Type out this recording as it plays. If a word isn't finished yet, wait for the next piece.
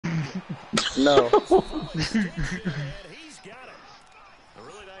No.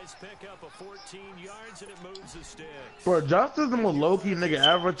 Bro, Justin's the most low-key nigga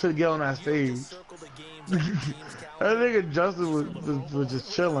ever to get on that stage. That nigga Justin was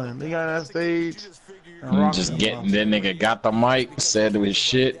just chilling. He got on that stage and rocked Just him. getting that nigga got the mic, said his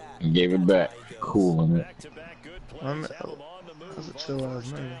shit, and gave it back. Cool in it. That's a chill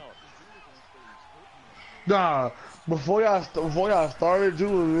ass nigga. Nah, before y'all started, Drew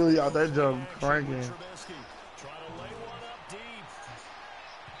was really out that jump cranking.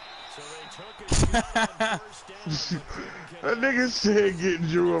 That nigga said getting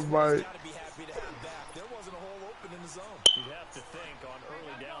Drew a mic.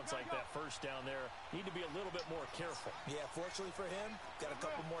 Down there, need to be a little bit more careful. Yeah, fortunately for him, got a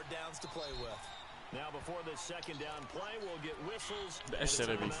couple more downs to play with. Now before the second down play, we'll get whistles. That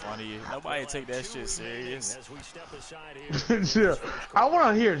shit'll be funny. Nobody take that shit serious. As we step aside here. Yeah, I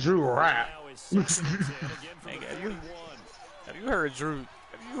want to hear Drew rap. Have you heard Drew?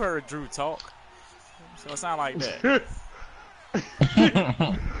 Have you heard Drew talk? So it sound like that.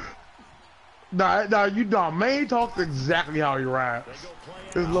 Nah, you don't. May talks exactly how he raps.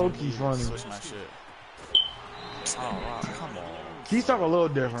 It's low-key funny. Switch my shit. Oh, wow, come on. He's talking a little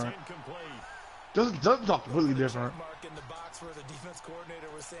different. Doesn't talk completely different. In the box where the defense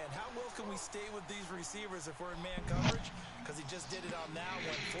coordinator was saying, how well can we stay with these receivers if we're in man coverage? Because he just did it on that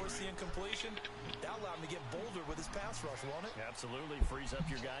one, forcing incompletion. That allowed him to get bolder with his pass rush, won't it? Absolutely, frees up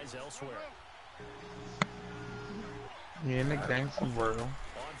your guys elsewhere. Yeah, in the gangster world.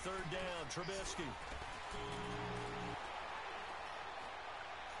 On third down, Trubisky.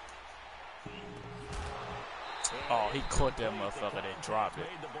 Oh, he caught that motherfucker and dropped it.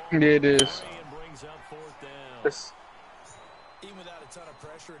 Yeah, it is. Even without a ton of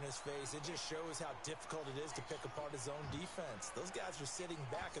pressure in his face, it just shows how difficult it is to pick apart his own defense. Those guys are sitting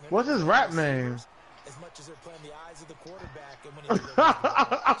back. And what's his rap name? As much as they're playing the eyes of the quarterback, and when he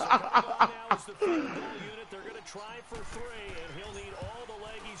now is the field goal unit, they're going to try for three, and he'll need all the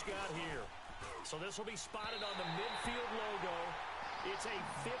leg he's got here. So this will be spotted on the midfield logo. It's a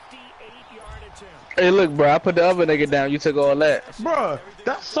 58-yard attempt. Hey, look, bro, I put the other nigga down. You took all that. Bro,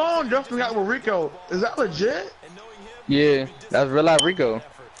 that song Justin got with Rico, is that legit? Yeah, that's real life Rico.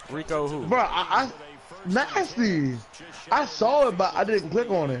 Rico who? Bro, I nasty. I saw it, but I didn't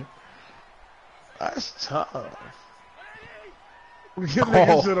click on it. That's tough. Give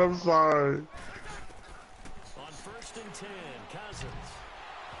nigga shit, I'm sorry. On first and 10, Cousins.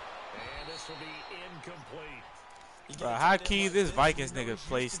 And this will be incomplete. Bro, how key this Vikings nigga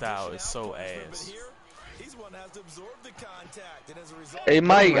play style is so ass. Hey,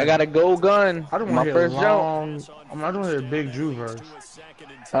 Mike, I got a gold gun. I don't my want to first hear long. I'm not doing a big Drew verse.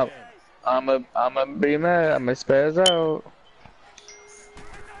 I'm a be mad. I'm a spaz out.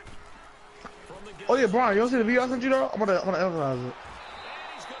 Oh yeah, Brian, you don't see the video I sent you though? I'm gonna emphasize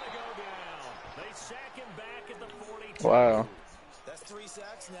it. Wow.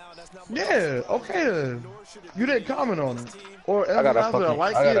 Yeah, okay then. You didn't comment on it. Or I gotta emphasize it or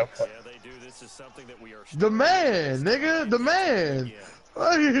like fucking, it. The man, nigga, the man.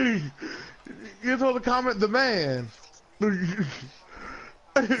 You told to comment the man.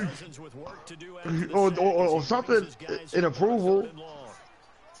 or something in approval.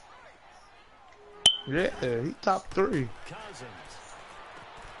 Yeah, he top 3.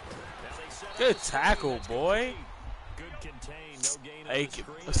 Good tackle, boy. Hey,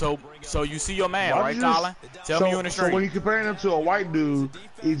 so you see your man, right, Colin? Tell me you in the stream. So when you comparing him to a white dude,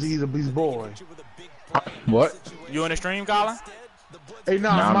 he's a boy. What? You in the stream, Colin? Hey, No,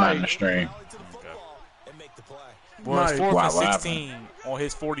 I'm not in the stream. Well, it's Mike. 4th and 16 on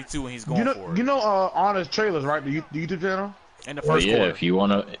his 42, and he's going for it. You know, Honest Trailers, right? The YouTube channel. In the first yeah, quarter. if you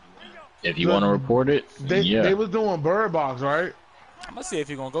wanna report it, They was doing Bird Box, right? I'm gonna see if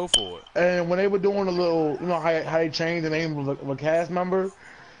you're gonna go for it. And when they were doing a little, you know how they changed the name of a cast member,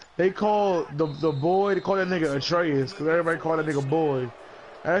 they called the boy, they called that nigga Atreus, because everybody called that nigga boy.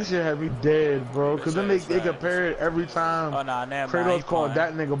 That shit had me dead, bro. Because then they compared every time Kratos called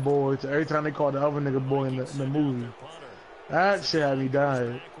that nigga boy to every time they called the other nigga boy in the movie. That shit had me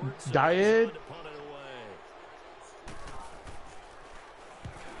dying. Died?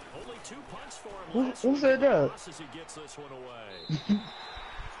 Who said that?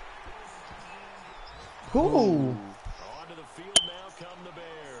 Who? On to the field now come the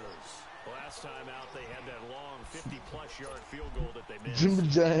Bears. Last time out they had that long 50-plus yard field goal that they missed. Jimmy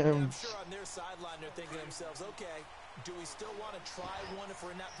Jams. I'm sure on their sideline they're thinking to themselves, okay, do we still want to try one if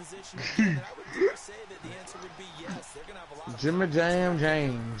we're in that position? And I would dare say that the answer would be yes. They're going to have a lot of Jimmy Jam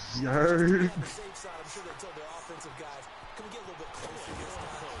James. You heard? on the safe side, I'm sure they told their offensive guys, can we get a little bit closer this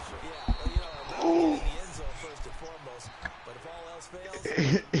time? Oh.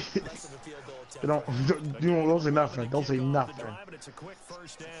 Don't say nothing. Don't say nothing. It's a quick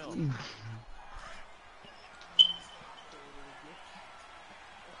first down.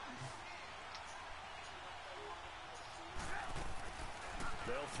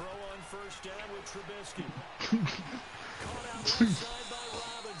 They'll throw on first down with Trubisky. Caught out right side by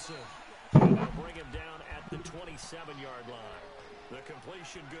Robinson. They'll bring him down at the 27-yard line. The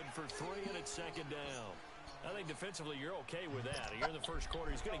completion good for 3, and it's second down. I think defensively you're okay with that. Here in the first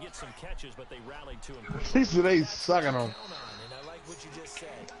quarter, he's going to get some catches, but they rallied to him. He said they sucking him. And I like what you just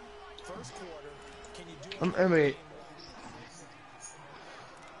said. First quarter, can you do I mean,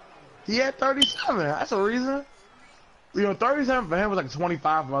 he had 37. That's a reason. You know, 37 for him was like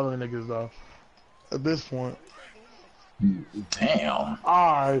 25 for other niggas, though. At this point. Damn.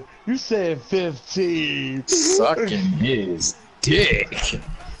 Alright, you said 15. Sucking his dick.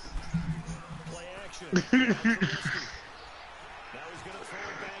 Play action. Now he's going to throw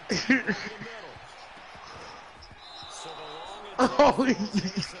it back to the middle. So the long Oh,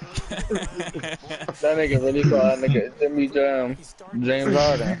 That nigga really called that nigga Jimmy James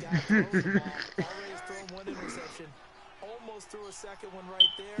Harden. one interception, almost threw a second one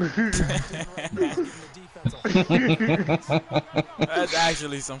right there. That's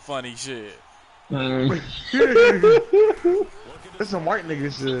actually some funny shit. That's some white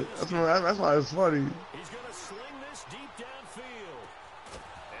nigga shit. That's why it's funny. He's going to sling this deep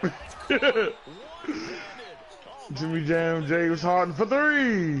downfield. Jimmy James Harden for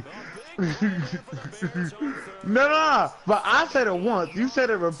 3. No, but I said it once. You said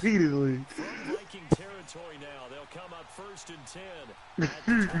it repeatedly. Viking territory now. They'll come up first and 10 at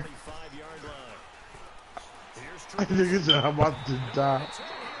the 25-yard line. Here's Nigga said I'm about to die.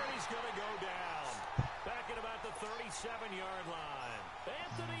 He's going to go down. Back at about the 37-yard line.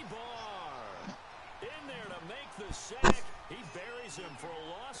 Anthony Barr in there to make the sack. He buries him for a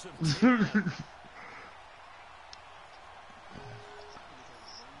loss of 10.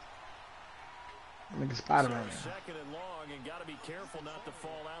 Nigga Spider-Man. Second and long, and got to be careful not to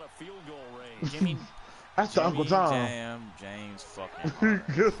fall out of field goal range. Jimmy, That's the Uncle Tom. James fucking Harden.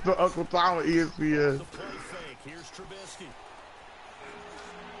 That's the Uncle Tom of ESPN. The play fake. Here's Trubisky.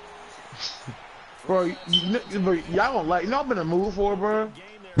 Bro, y'all don't like. You know what I've been in the mood for, bro?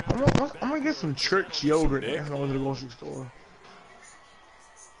 I'm gonna get some Trix yogurt and go to the grocery store.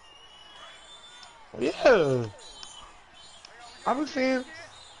 Yeah. I've been saying.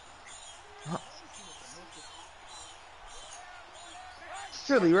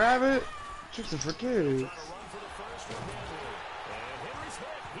 Silly rabbit. Tricks are for kids.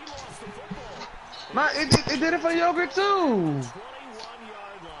 Nah, it did it for the yogurt too.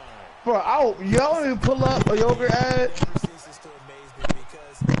 Bro, y'all don't even pull up a yogurt ad.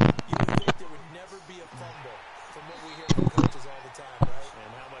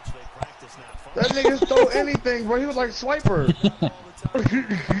 That nigga stole anything, bro. He was like Swiper.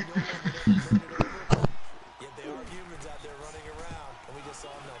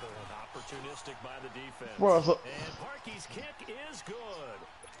 Bro, so, And Parkey's kick is good.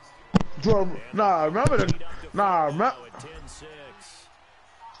 bro, remember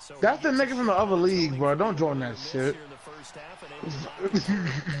that's the nigga from the other league, bro. Don't join that shit. What a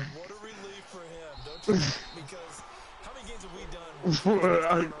relief for him, don't you? Because how many games have we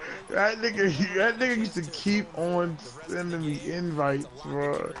done? that nigga used to keep on sending me invites,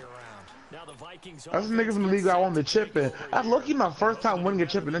 bro. That's the nigga from the league I wanted to chip in. That's lucky my first time winning a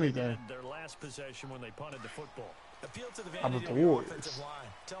chip in anything. Their last possession when they punted the football. Appeal to the I'm vanity at of the your Warriors. offensive line.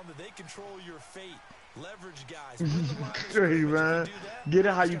 Tell them that they control your fate. Leverage guys. Win the line of Hey, scrimmage. man. If you do that, Get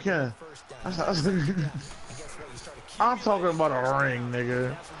it how you start getting can. first down. That's- And guess what? You start to I'm talking about a ring,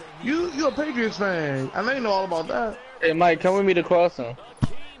 nigga. You a Patriots fan. I know you know all about that. Hey Mike, come with me to crossing.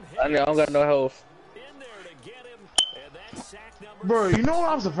 I don't got no health. In there to get him, and that sack number. Bro, you know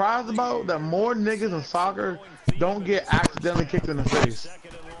what I'm surprised about? That more niggas in soccer don't get accidentally kicked in the face.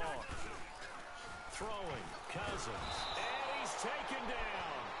 Second and long. Throwing Cousins, and he's taken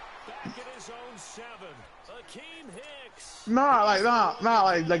down. Back at his own 7. Akeem Hicks.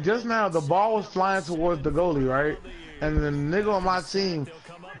 Like just now the ball was flying towards the goalie, right? And the nigga on my team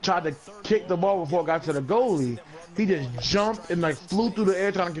tried to kick the ball before it got to the goalie. He just jumped and like flew through the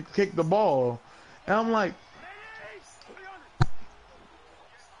air trying to kick the ball. And I'm like,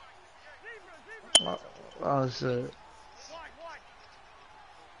 oh shit.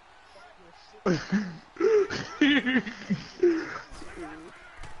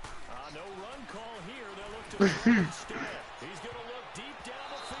 No run call here. They'll look to throw instead. He's going to look deep down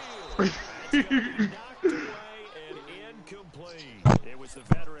the field. That's gonna be knocked away and incomplete. It was the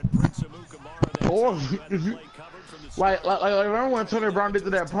veteran Or if you like remember when Tony Brown did to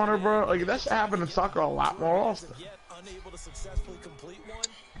that punter, bro? Like that shit happened in soccer a lot more often.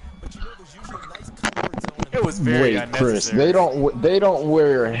 It was very Wait, Chris, unnecessary. they don't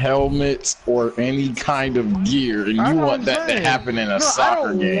wear helmets or any kind of gear, and you want that to happen in a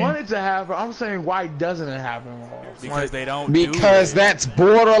soccer game? I don't want it to happen. I'm saying why doesn't it happen more? Because they don't Because do it. that's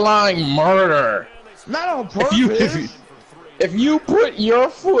borderline murder. Not on purpose. If you put your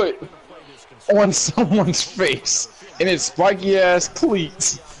foot on someone's face and it's spiky ass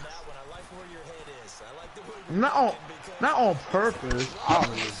cleats. Not on purpose.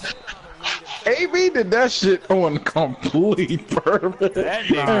 Obviously. AB did that shit on complete purpose.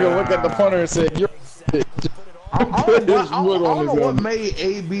 He gonna look at the punter and said, "You're." I don't know what made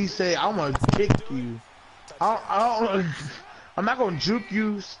AB say, "I'm gonna kick you." I'm not gonna juke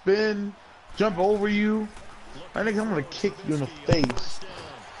you, spin, jump over you. I think I'm gonna kick you in the face.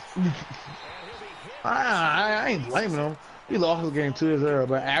 I ain't blaming him. We lost the game 2-0,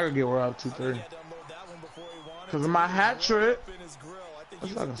 but aggregate we're up 2-3. Cause of my hat trick.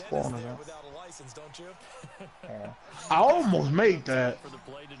 That's like a spawn again. I almost made that.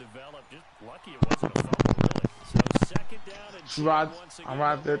 I'm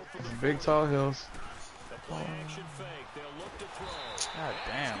right there. Big tall hills. God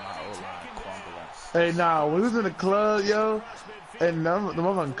damn, my O-line crumbling. Hey, nah, when we was in the club, yo, and the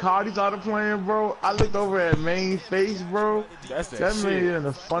motherfucking Cardi started playing, bro, I looked over at Main's face, bro. That man is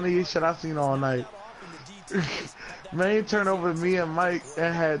the funniest shit I seen all night. Main turned over to me and Mike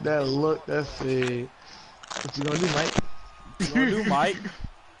and had that look that said, "What you gonna do, Mike?" What you gonna do, Mike?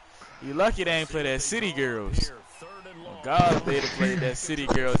 You lucky they ain't play that City Girls. Oh God, if they'd have played that City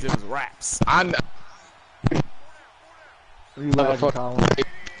Girls, it was raps. I know. You laughing, Colin?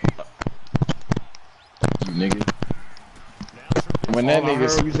 Nigga. When that nigga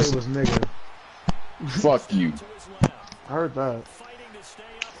heard you say was nigga. Fuck you. I heard that.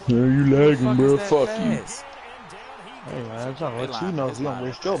 Yeah, you lagging, bro. Fuck you. Hey man, I'm trying to let you know if you don't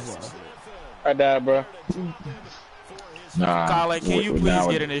waste your blood. I died, bro. Nah. Colin, can you please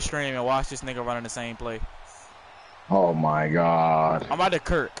get in this stream and watch this nigga running the same play? Oh my God. I'm about to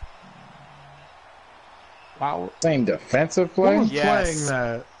Kirk. Wow. Same defensive play? Who's Yes. playing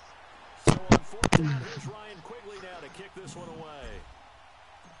that?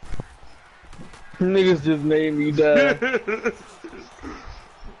 Niggas just made me die.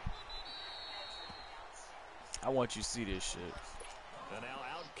 I want you to see this shit.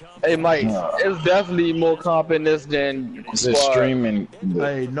 Hey, Mike, it's definitely more comp in this than Is it squad. streaming?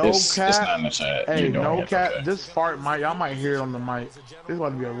 Hey, no It's cap. not in the chat. Hey, You know no it. cap. Okay. This fart mic, y'all might hear it on the mic. This about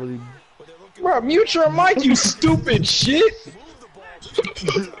to be a really. Bro, mute your mic, you stupid shit.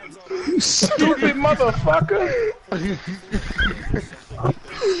 You stupid motherfucker.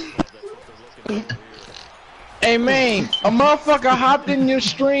 Hey man, a motherfucker hopped in your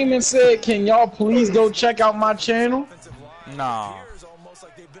stream and said, "Can y'all please go check out my channel?" Nah.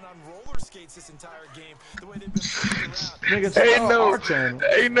 Niggas, Ain't no, our channel.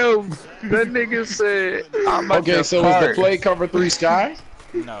 ain't no. That nigga said, "I'm at Okay, the so park." is the play cover 3 Sky?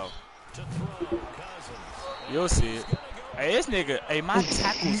 No. You'll see it. Hey, this nigga, hey, my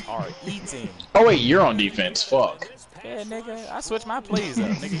tackles are eating. Oh wait, you're on defense. Fuck. Yeah, nigga, I switched my plays up.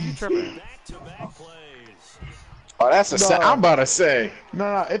 Nigga, you tripping. Oh, that's a sack. I'm about to say.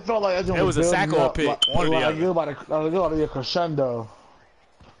 No, it felt like It was a sack or a pick. One or the other. It was about to be a crescendo.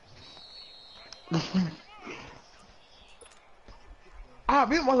 I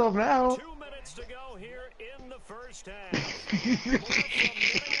beat myself now. 2 minutes to go here in the first half.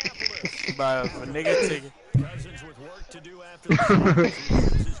 But if a nigga take it. Cousins with work to do after the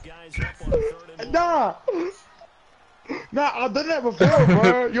his guys up on 3rd and 1. Nah, I've done that before,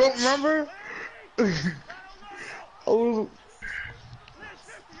 bro. You don't remember?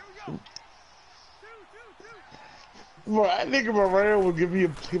 Bro, that nigga Moreno would give me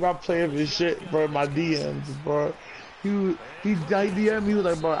my play of his shit, bro, in my DMs, bro. He DM'd me, he was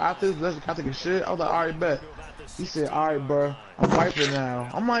like, bro, after this, I take a shit. I was like, alright, bet. He said, alright, bro, I'm wiping now.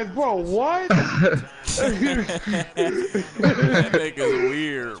 I'm like, bro, what? That nigga's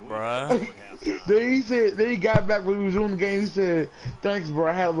weird, bruh. Then he got back when we was doing the game. He said, "Thanks, bro.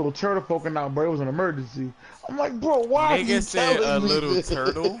 I had a little turtle poking out, bro. It was an emergency." I'm like, "Bro, why?" Nigga said a little this?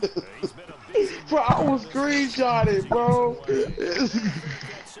 turtle. Bro, I was screenshotted, bro.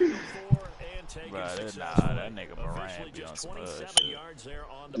 Bruh, that nigga Moran be on some other shit.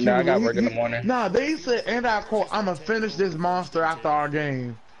 Nah, I got work in the morning. Nah, they said, and I quote, "I'ma finish this monster after our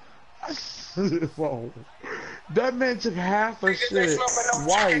game." Whoa. That man took half a shit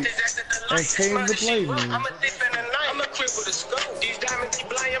white and came to play me. I'm a cripple to scope. These diamonds be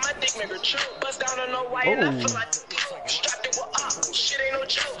blind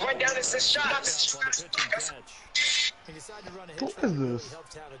Who is this?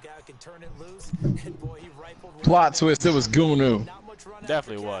 Plot twist, it was Gunu.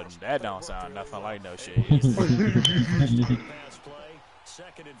 Definitely wasn't. That don't sound nothing like no shit.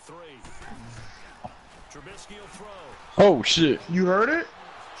 Second and 3. Trubisky will throw. Oh shit. You heard it?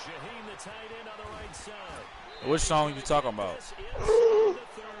 Shaheem, the tight end on the right side. Which song you talking about?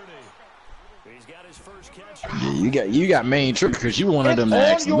 He's got his first catch. You got main trick because you wanted them to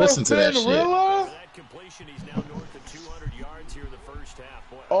actually listen to that shit. That completion, he's now north of 200 yards here in the first half.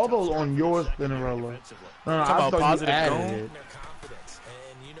 Boy, All those on your Spinnerella. No, I about thought positive you added goal? it. Their confidence,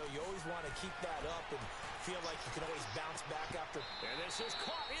 and you know you always want to keep that up and feel like you can always bounce back after. And this is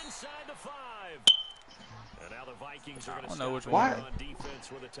caught inside the 5. And now the Vikings are going to know which stop one. on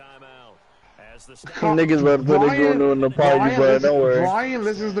defense with a timeout. As the snap Niggas about to put a Gunu in the party, bro. Don't worry. Brian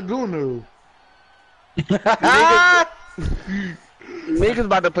listens to Gunu. Niggas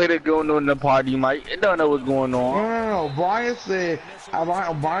about to play the Gunu in the party, Mike. They don't know what's going on. No. Brian said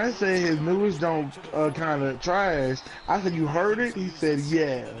his news don't kind of trash. I said, you heard it? He said,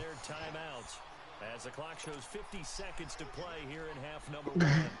 yeah. their timeouts. As the clock shows 50 seconds to play here in half number 1.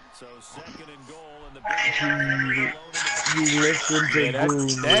 So second and goal, and the big You listen to Yeah,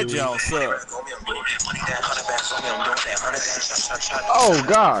 that Gunu. John suck. Oh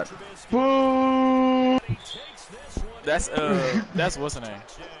god. Boo! That's what's her name?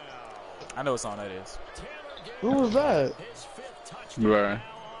 I know what song that is. Who was that? Bruh.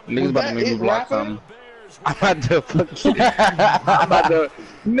 Niggas Was about to that make me it block rapping? something. I'm about to fucking.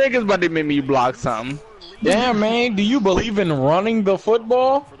 Niggas about to make me block something. Damn man, do you believe in running the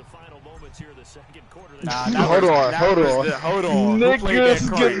football? for the final moments here of the second quarter. Nah, Hold on. Hold on. Who played that Niggas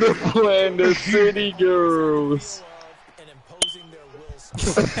crate? get to playing the City Girls. And imposing their wills.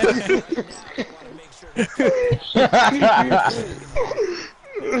 I want to make sure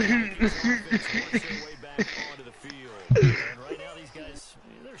Way back onto the field. And right now these guys,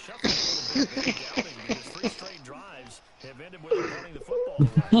 they're shuffling a little bit. They're doubting because 3 straight drives have ended with them running the football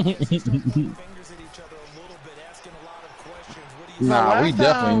away. fingers at each other a little bit, asking a lot of questions. What do you Nah, last we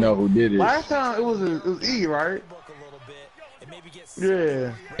definitely time- know who did it. Last time it was E, right? book a little bit and maybe get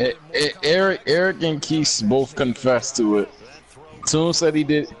Yeah. Eric and Keith both confessed to it. Toon said he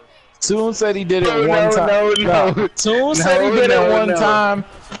did. Toon said he did it one time. No. Toon said he did it one time.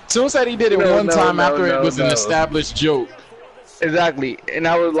 Toon said he did it No, one no, time no, after it no, was an no. established joke. Exactly. And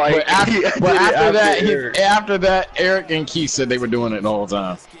I was like, But after, I did but it after Eric. after that, Eric and Keith said they were doing it the whole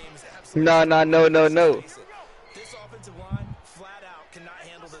time. No. This offensive line, flat out, cannot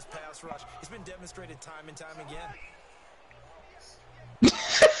handle this pass rush. It's been demonstrated time and time again.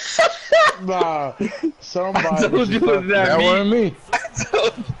 Nah. Somebody. I told you it was That not me. wasn't me.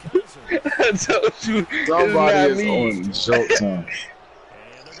 I told you Somebody it's is not me. on joke time. And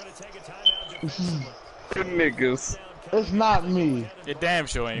they're going to take a timeout defensively. Them niggas. It's not me. It damn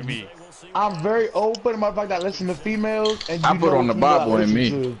sure ain't me. I'm very open about the fact that I listen to females, and I you put know on the who I Bible and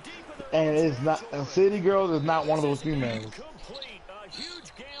listen me. to. And it's not. And City Girls is not one of those females. Complete. A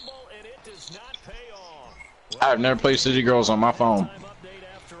huge gamble, and it does not pay off. I've never played City Girls on my phone. Time update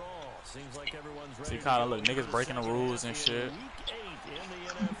after all. Seems like everyone's ready. See, kind of look, niggas breaking the rules and shit. Week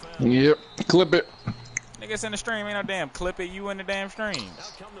 8 in the NFL. Yep, clip it. Niggas in the stream, ain't no damn clip it. You in the damn stream.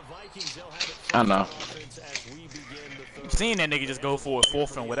 Out come the Vikings. They'll have it I know. offense as we begin the third. Seen that nigga just go for a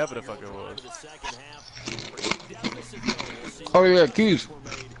fourth and whatever the fuck it was. The second half. Down this ago, we'll see Oh yeah, Keith. were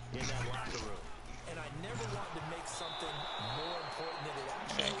made in that locker room. And I never wanted to make something more important than it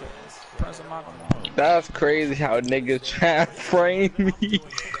actually is. Prince of Malcolm. That's crazy how niggas try to frame me.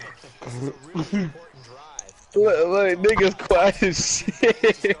 It's a really important drive. Look, niggas quiet as shit.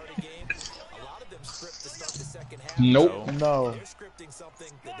 Start a game. A lot of them script to start the second half. Nope. No. They're scripting something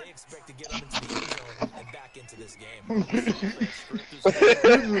that they expect to get them into the end zone and back into this game.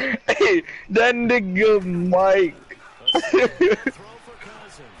 Hey, that nigga Mike. Throw for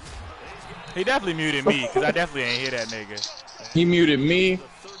Cousins. He definitely muted me, because I definitely ain't hear that nigga. He muted me. The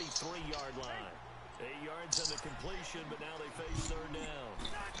 33-yard line. 8 yards on the completion, but now they face third down.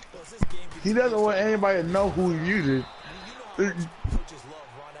 He doesn't want anybody to know who he muted. You know how coaches love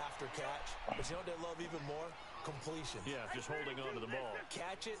run after catch, but you know what they love even more? Completion. Yeah, just holding on to the ball.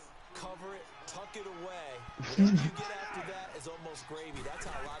 Catch it, cover it, tuck it away. Whatever you get after that is almost gravy. That's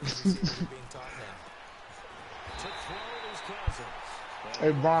how a lot of these receivers are being taught now. To throw is Cousins.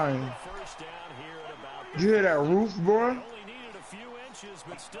 Hey, Brian. First down here at about You hear that roof, bro? only needed a few inches,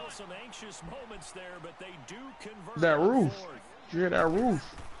 but still some anxious moments there, but they do convert. That on roof. fourth. You hear that roof?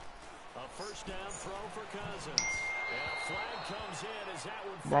 A first down throw for Cousins. And a flag comes in as that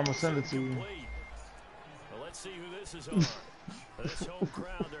one Bro, I'ma falls send it to you. incomplete. Let's see who this is on. This home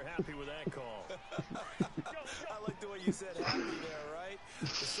crowd, they're happy with that call. I like the way you said happy there, right? The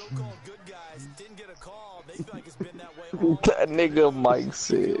so-called good guys didn't get a call. They feel like it's been that way all That nigga Mike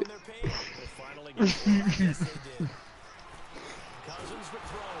said. feeling their pain. They finally get it. Yes, they did. Cousins would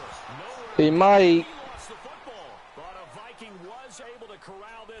throw it. Nowhere. He might. He lost the football. But a Viking was able to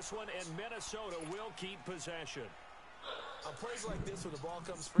corral this one, and Minnesota will keep possession. On plays like this where the ball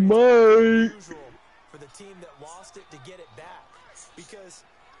comes free, Mike. it's unusual for the team that lost it to get it back. Because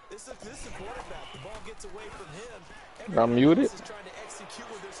this is a quarterback. The ball gets away from him. I'm muted. Is trying to execute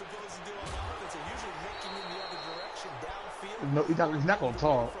what they're supposed to do on offense. They're usually looking in the other direction downfield. No, he's not gonna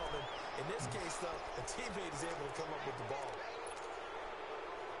talk. In this case, though, a teammate is able to come up with the ball.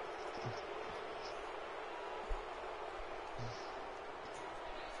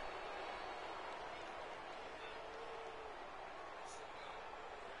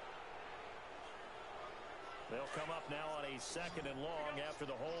 They'll come up now on a 2nd and long after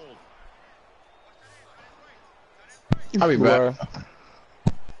the hold. I'll be back.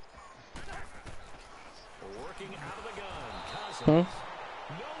 Working out of the gun. Cousins.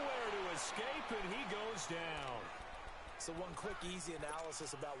 Nowhere to escape, and he goes down. So one quick, easy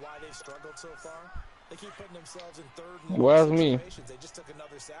analysis about why they've struggled so far. They keep putting themselves in third and Where's long me? situations. They just took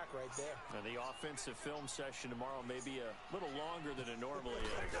another sack right there. And the offensive film session tomorrow may be a little longer than it normally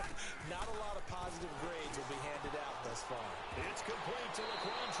is. Not a lot of positive grades will be handed out thus far. It's complete to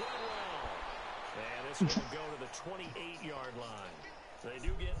Laquan Treadwell. And this one will go to the 28-yard line. They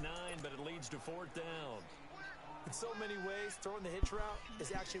do get 9, but it leads to 4th down. In so many ways, throwing the hitch route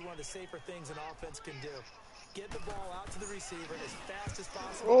is actually one of the safer things an offense can do. Get the ball out to the receiver as fast as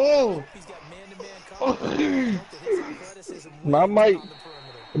possible. Oh! He's got man-to-man coverage. Hope that his athleticism My wins mic, on the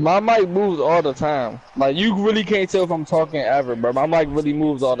perimeter. my mic moves all the time. Like you really can't tell if I'm talking ever, bro. My mic really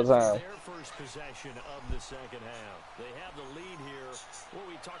moves all the time. Their first possession of the second half. They have the lead here. Well,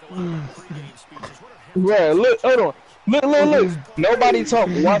 we talk a lot about pregame speeches. What are Bro, look, hold on. Look. Nobody talk.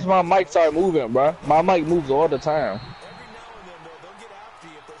 Watch my mic start moving, bro. My mic moves all the time. Every now and then, though, they'll get after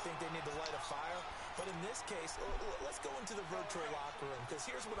you if they think they need to light a fire. But in this case, let's go into the virtual locker room, because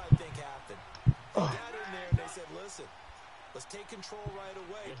here's what I think happened. They got in there and they said, listen, let's take control right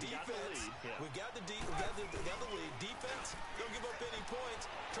away. Defense, we got the lead. Defense, don't give up any points.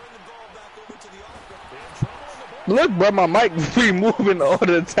 Turn the ball back over to the offense. Look, bro, my mic be moving all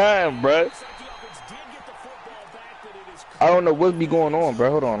the time, bro. looks like the offense did get the football back, but it is I don't know what be going on,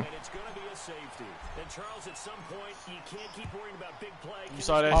 bro. Hold on. and it's going to be a safety. And Charles, at some point, you can't keep worrying about big play. You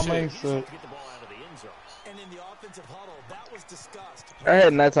saw that I shit? mean, You just have to get the ball out of the end zone. And in the offensive huddle, that was discussed. I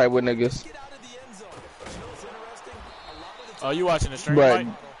had that type with niggas. Get out of the end zone. You know what's interesting? A lot of the Oh, you watching the stream, Right.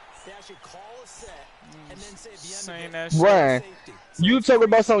 Mike? they actually call a set and then say at the end Saying of that it, shit. Brian, safety. you talking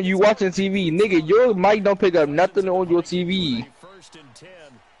about something you watching TV, nigga? Your mic don't pick up nothing on your TV. A 1st and 10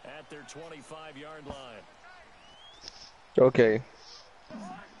 at their 25-yard line. Okay.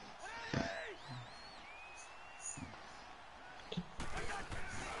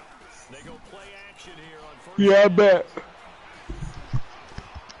 They go play action here on 1st. Yeah, I bet.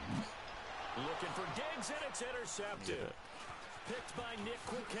 Looking for Diggs, and it's intercepted. Picked by Nick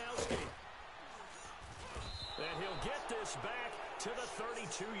Kwiatkowski. And he'll get this back to the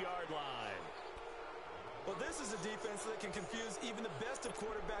 32-yard line. Well, this is a defense that can confuse even the best of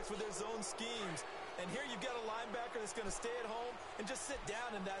quarterbacks with their zone schemes. And here you've got a linebacker that's going to stay at home and just sit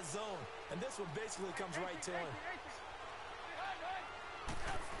down in that zone. And this one basically comes right to him.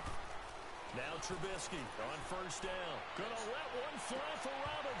 Now Trubisky on 1st down. Gonna let one fly for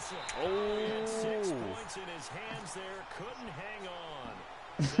Robinson. And 6 points in his hands there. Couldn't hang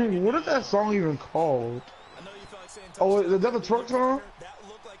on. What is that song even called? I know you felt like saying Oh, touchdown. is that the truck song? That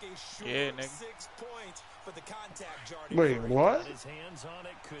looked like a short Yeah, nigga. 6 points, but the contact jarred him. Wait, what? Got his hands on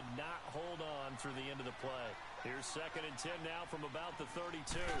it, could not hold on through the end of the play. Here's 2nd and 10 now from about the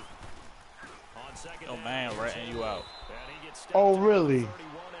 32. On 2nd Oh down, man, ratting you out. and he gets Oh, stopped at really?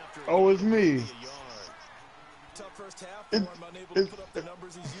 31 after Oh, it's gaining me. a yard. Tough first half It- for him, unable to it- put up the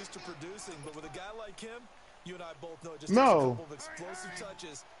numbers he's used to producing. But with a guy like him, you and I both know it just No. takes a couple of explosive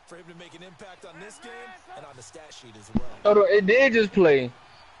touches for him to make an impact on this game and on the stat sheet as well. Hold on, it did just play.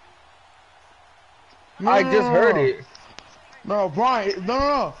 No, I no, just no, heard no. it. No, Brian.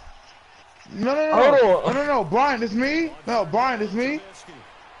 No. Hold on. No, Brian, it's me. No, Brian, it's me. Trubisky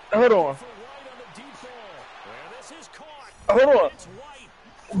Hold on. for White on the deep ball. And this is caught. Hold on. It's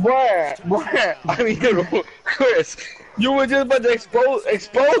White. Brian. I mean, Chris, you were just about to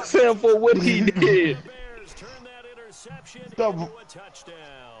expose him for what he did. Bears turn that interception The- into a touchdown.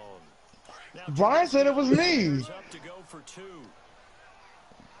 Now Brian said it was me. Trubisky's up to go for 2.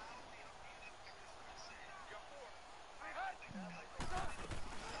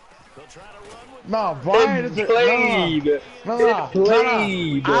 Nah, Brian is It played. Nah. It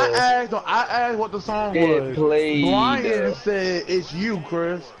played. I asked what the song It was. played. Brian said it's you,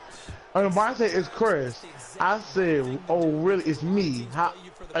 Chris. I mean, Brian said it's Chris. I said, oh really? It's me. How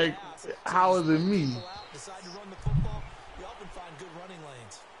is it me? Decide to run the football, you often find good running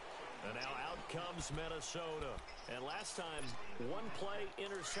lanes. And now out comes Minnesota. And last time, one play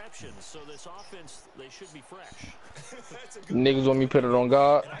interception. So this offense, they should be fresh. That's a good Niggas want me to put it on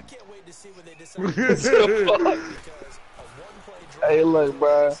God. And I can't wait to see what they decide to do because a one-play drive Hey, look,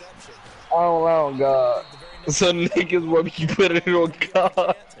 bro. interception. I don't God. So niggas want me to put it on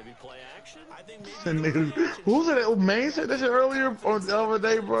God. Maybe play action. I think And maybe niggas, who said that? Maine said that shit earlier on the other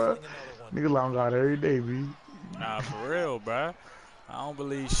day, bro. Nigga long God every day, B. Nah, for real, bro. I don't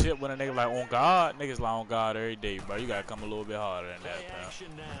believe shit when a nigga like on God. Niggas like on God every day, bro. You gotta come a little bit harder than that, pal. Action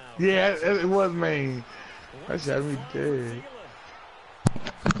now. Yeah, it was Maine. That shit had me dead.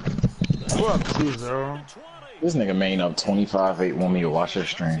 What up, 2-0? This nigga Maine up 25-8. Want me to watch that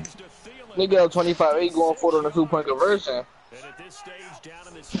stream? Nigga up 25-8 going for it on a 2-point conversion. And at this stage, down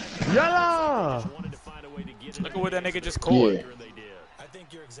in the second, Yalla! wanted to find a way to get it. Look at what that nigga just caught. Yeah. And they did. I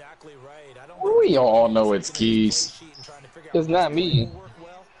think you're exactly right. I don't We all know it's Keys. It's not me.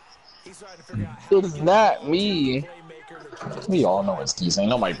 He's trying to figure out how It's not me. We all know it's Keys. Ain't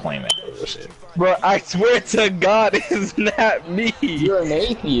nobody playing that bullshit. Bro, I swear to God, it's not me. You're an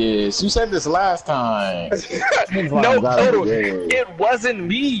atheist. You said this last time. No, gotta total. be dead. It wasn't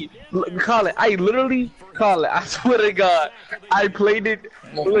me. Look, Colin, I swear to God, I played it.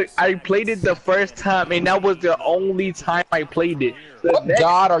 Look, I played it the first time, and that was the only time I played it. The What next-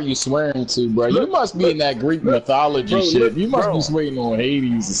 god are you swearing to, bro? You must be in that Greek mythology bro, shit. look, You must bro. be sweating on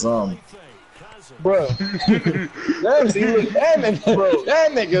Hades or something. Bro, That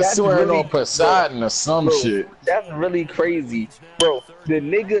nigga that's swearing really- on Poseidon or some bro, shit. that's really crazy, bro. The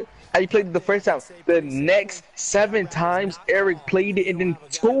nigga, I played it the first time. The next 7 times, Eric played it, and then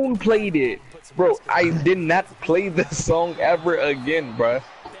Toon played it. Bro, I did not play the song ever again, bro.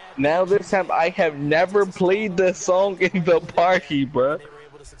 Now this time, I have never played the song in the party, bro. they were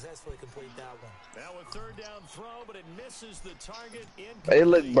able to successfully complete that one. Now a third down throw, but it misses the target. Hey,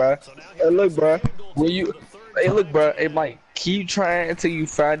 look, bro. Hey, look, bro. When you, hey, look, bro. Hey, Mike, keep trying until you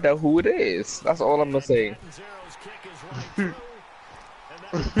find out who it is. That's all I'm gonna say. Zero's kick is right through,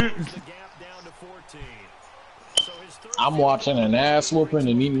 and that closes the gap down to 14. So his third I'm watching an ass whooping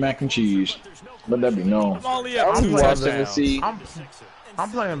and eating mac and cheese. Let that be known. I'm only up I'm 2 watching to touchdowns. see. I'm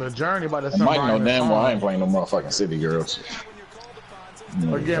playing the journey by the And Mike know damn well I ain't playing no motherfucking City Girls.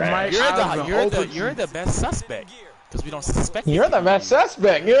 Again, Mike, You're the best suspect. Because we don't suspect you. You're the best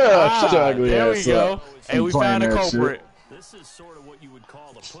suspect. Yeah, Ah, shut your ugly there we ass go. up. Hey, we Playing found a that shit. culprit. This is sort of what you would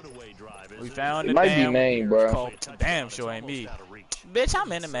call a put-away drive. We isn't found It the might be damn Maine, bro. culprit. Damn sure ain't me. Bitch,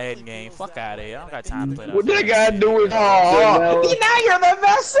 I'm in the Madden game. Fuck out of here. I don't got time to play that. What that guy do with? Oh, now you're the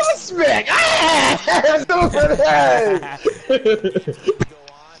best suspect. Ah!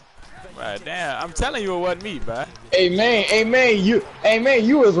 Right, damn, I'm telling you it wasn't me, bro. Hey man,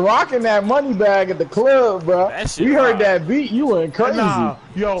 you was rocking that money bag at the club, bro. That shit We heard rock. that beat, you went crazy. Nah,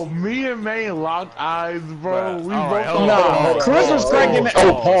 yo, me and Maine locked eyes, bro. Bruh, We all right, both. hold on, Nah, hold on, Chris was hold on, cracking that.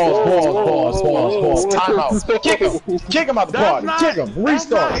 hold Oh, pause. Time out. Kick him out the That's party. not- Kick him. that's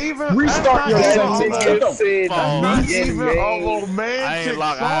Restart. not even- Restart your that's That not sentence. even- Kick him. nigga said Pause. Not me and even a Maine. romantic I ain't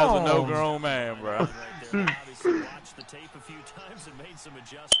locked eyes with no song. grown man, bro. Right there. Obviously watched the tape a few times and made some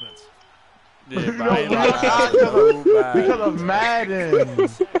adjustments. Yeah, bro, I ain't Yo, locked eyes with nobody. Because of Madden.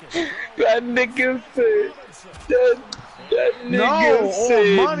 That nigga said. That nigga No, on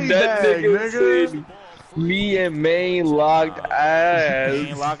said. money That bag, nigga nigga. said. Me and Maine locked He ain't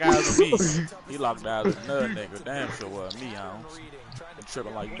eyes. locked eyes with me. He locked eyes with another nigga. Damn sure wasn't me, Holmes. I'm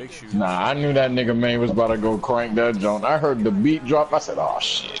tripping like big shoes. Nah, I knew that nigga man was about to go crank that joint. I heard the beat drop. I said, oh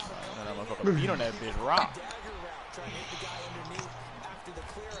shit. And that motherfucker beat on that bitch rock.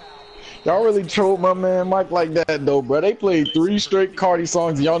 Y'all really trolled my man Mike like that though, bro. They played 3 straight Cardi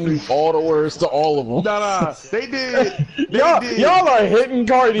songs. Y'all knew all the words to all of them. Nah, they did. Y'all are hitting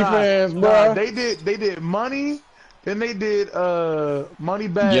Cardi fans, bro. They did Money, then they did Money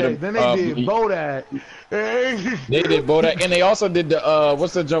Bag, Get 'em, then they did he- Bodak. They did Bodak, and they also did the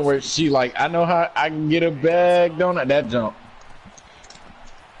what's the jump where she like, I know how I can get a bag, don't I? That jump.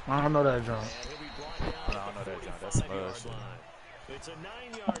 I don't know that jump. I don't know that jump. That's some other shit. It's a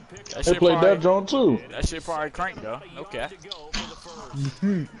 9-yard pickup. That They shit played probably, that jump too. that shit probably cranked though. Okay. To go for the first.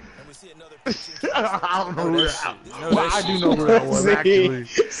 And we see another pitch. I don't know who that. You know Well, that I do shit. know who that was actually.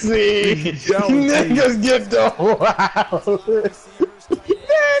 See, Jealousy. niggas get the wow.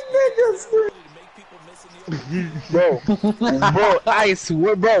 That nigga. To make people miss Bro, I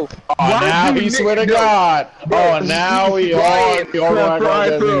swear, bro. Oh, now he swear to God. Oh, now we all act like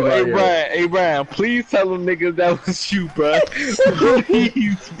that nigga right here. Hey Brian, please tell them niggas that was you, bro.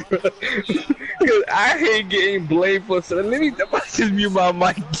 Please, bro. Cause I hate getting blamed for something. Let me just mute my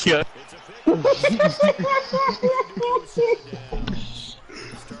mic, yeah. Starting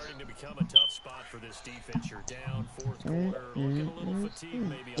to become a tough spot for this defense. You're down fourth quarter, looking a little fatigued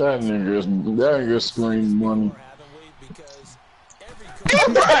maybe. That nigga screamed money.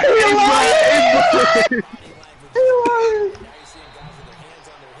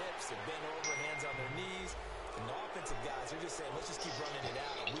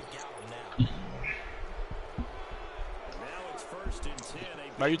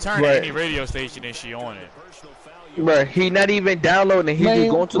 Bro, you turn any radio station and she on it. Bro, he not even downloading. He just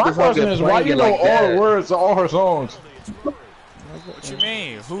going to the my question is, why you know all the words to all her songs? What you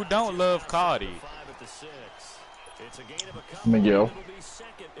mean? Who don't love Cardi? Miguel.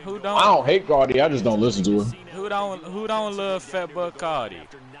 Who don't? I don't hate Cardi. I just don't listen to her. Who don't love Fat Butt Cardi?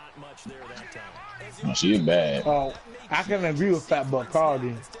 She is bad. Oh, I can agree with Fat Butt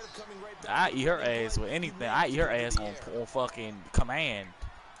Cardi. I eat her ass with anything. I eat her ass on fucking command.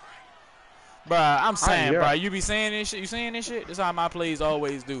 Bruh, I'm saying, bruh, you be saying this shit? You saying this shit? This how my plays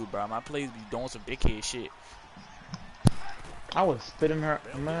always do, bruh. My plays be doing some dickhead shit. I was spitting her,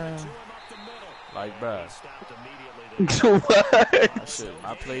 man. Like, bruh. What? Shit,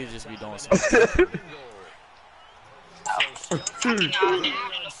 my plays just be doing something.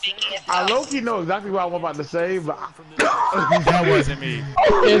 I low-key know exactly what I'm about to say, but that wasn't me.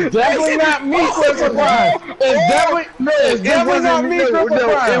 It's definitely not me, Chris O'Brien. It's definitely not me, Chris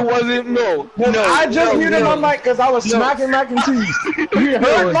O'Brien. It wasn't, no. I just muted my mic because I was smacking mac and cheese. You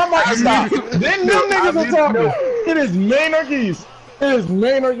heard my mic stop. Then them niggas are talking. It is Maynard Geese. It is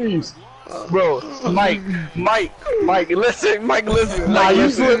Maynard Geese. Bro, Mike, listen. Nah, you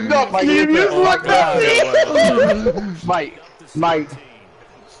slipped up, Steve. You slipped up. Mike.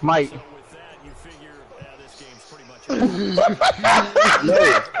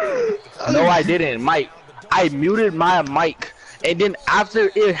 No, I didn't, Mike. I muted my mic, and then after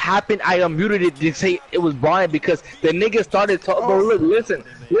it happened, I unmuted it to say it was Brian because the nigga started talking. Bro, look, listen.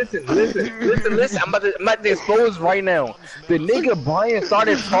 I'm about to expose right now. The nigga Brian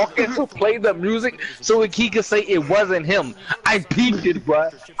started talking to play the music so he could say it wasn't him. I peeped it, bro.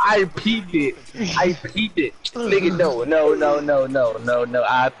 I peeped it. Nigga, no.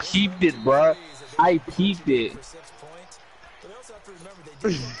 I peeped it, bro. I peeped it.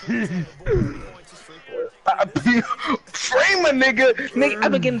 Frame a nigga.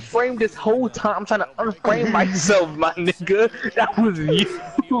 I've been getting framed this whole time. I'm trying to unframe myself, my nigga. That was you.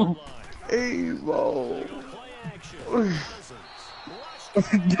 hey, bro.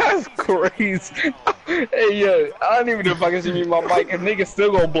 That's crazy. Hey, yo, I don't even know if I can see me my mic, and niggas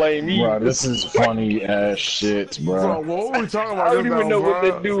still gonna blame me. Bro, this is funny ass shit, bro. What were we talking about? I don't even know what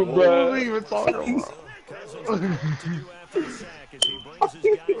they do, bro. What were we even talking about?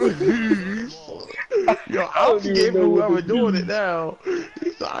 Yo, I'm forgetting whoever doing it now.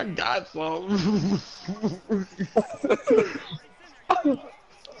 So I got some.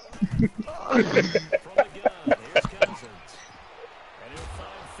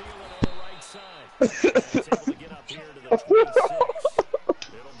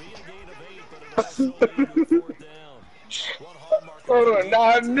 Hold on,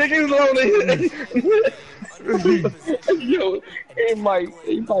 nah, niggas lonely. Yo, hey Mike,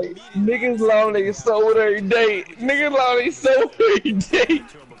 niggas lonely sold every day. Niggas lonely sold every day.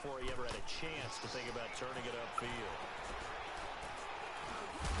 Before he ever had a chance to think about turning it upfield.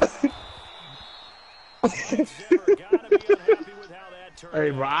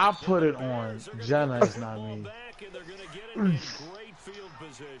 Hey, bro, I put it on. Jenna is not me.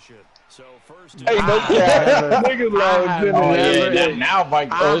 Hey, no cap. Niggas lonely. Yeah, now Mike.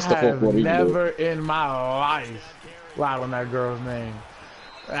 Oh, it's the full quarter. Never in my life lied on that girl's name.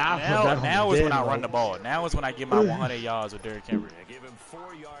 Now is when I run the ball. Now is when I get my 100 yards with Derrick Henry. Give him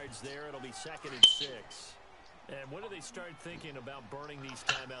 4 yards there. It'll be 2nd and 6. And when do they start thinking about burning these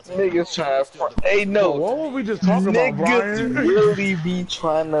timeouts? Niggas trying to hey, no. What were we just talking about, Brian? Niggas really be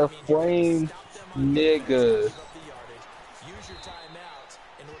trying to frame niggas. Use your timeout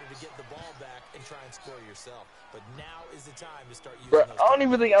in order to get the ball back and try and score yourself. But now is the time to start using Bruh, I don't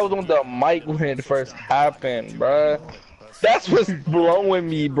even think I was on the mic when it first happened, bruh. That's what's blowing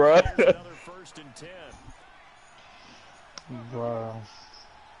me, bruh. Bro.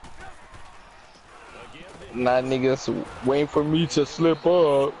 Nah, niggas waiting for me to slip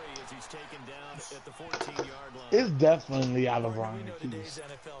up. It's definitely out of Ryan Keys.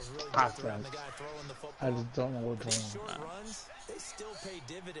 I think. I just don't know what's going on.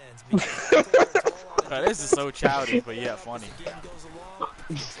 This is so childish, but yeah, funny.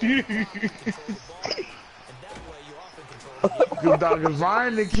 Because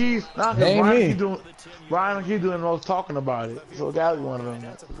Ryan and Keith, Ryan and Keith doing the most talking about it. So it gotta be one of them.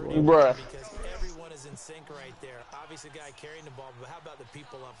 Bruh. Everyone is in sync right there. Obviously, the guy carrying the ball, but how about the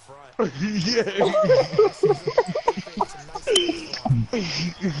people up front? Yeah.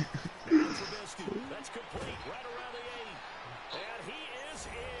 That's complete right around the 8. And he is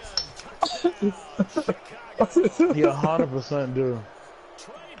in. Touchdown. He 100% do.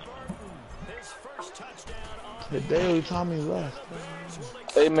 Trey Burton, his first touchdown on The daily Tommy left.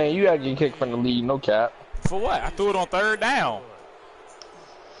 Hey man, you gotta get kicked from the lead, no cap. For what? I threw it on 3rd down.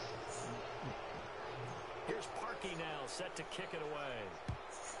 Here's Parkey now, set to kick it away.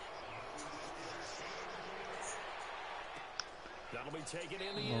 That'll be taken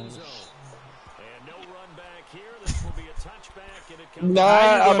in the end zone. And no run back here. This will be a touchback, and it comes.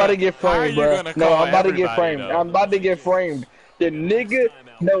 Nah, I'm about to get framed, bro. No, I'm about to get framed. Though? I'm about to get framed. The nigga,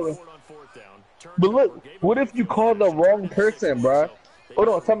 no. But look, what if you call the wrong person, bro? Hold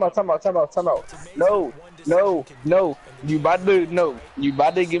on, time out. No. You about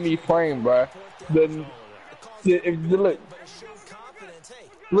to give me framed, bro.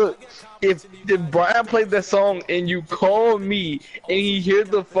 Look, if Brian played that song and you call me and he hears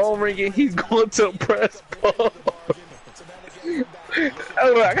the phone ringing, he's going to press pause. I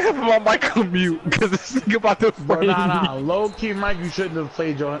gotta put my mic on mute because this nigga about to frame me. Nah. Low key, Mike, you shouldn't have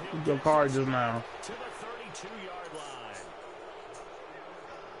played your card just now. To the 32-yard line.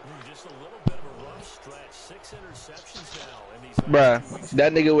 Just a little bit of a rough stretch. 6 interceptions now in these. Bruh,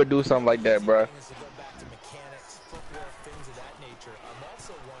 that nigga would do something like that, bruh.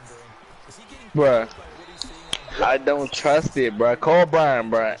 Bruh, I don't trust it, bruh. Call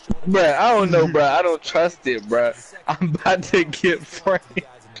Brian, bruh. Bruh, I don't know, bruh. I don't trust it, bruh. I'm about to get framed. Yeah,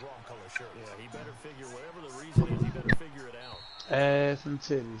 he better figure whatever the reason is. He better figure it out. Ass and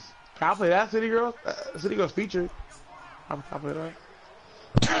titties. Can I play that City Girls? City Girls featured. I'll play that.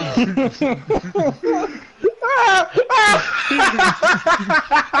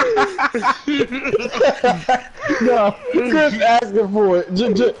 No, Chris asking for it.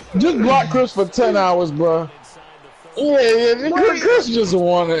 Just block Chris for 10 hours, bro. Yeah, Chris just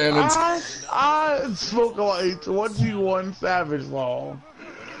wanted it. I spoke like 21 Savage Law.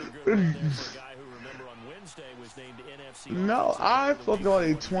 No, I spoke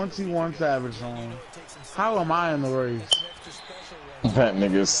like 21 Savage song. How am I in the race? That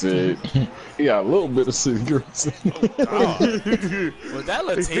nigga said he got a little bit of City Girls. Was that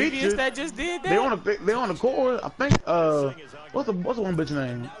Latavius that just did that? They on the chorus. I think what's the one bitch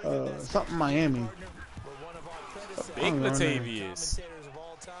name? Something Miami. Big Latavius.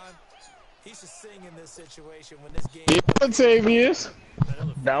 Yeah, Latavius.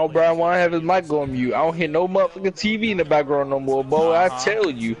 Now Brian wanna have his mic on mute. I don't hear no motherfucking TV in the background no more, boy. I tell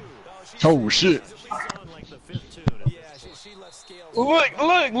you. Oh shit. Look.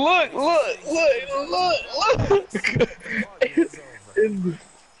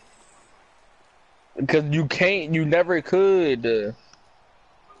 Because you never could.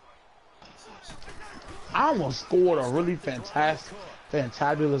 I almost scored a really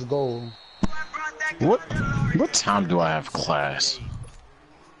fantabulous goal. What time do I have class?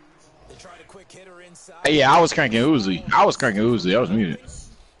 Hey, yeah, I was cranking Uzi. I was muted.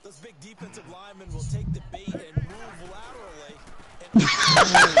 Those big defensive linemen will take the bait and move laterally.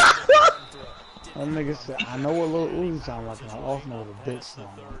 That nigga said, I know what Lil Uzi sound like, and I also know the bitch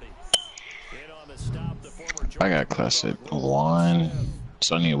song. I got class at 1,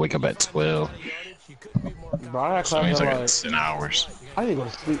 so I need to wake up at 12. Bro, I got So that means I got like, 10 hours. I need to go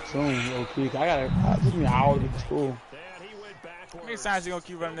to sleep soon, real quick. It took me an hour to get to school. How many times you gonna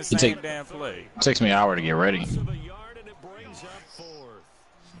keep running the same damn play? It takes me an hour to get ready.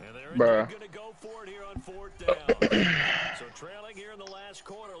 Bruh. So trailing here in the last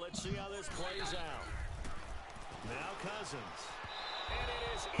quarter. Let's see how this plays out. Now Cousins. And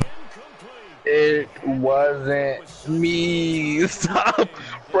it is incomplete. It wasn't me. Stop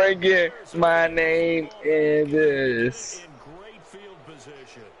bringing my name in this. In great field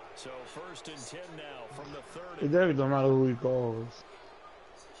position. So 1st and 10 now from the 30. It definitely don't matter who he calls.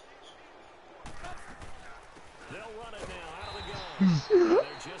 They'll run it now out of the gun.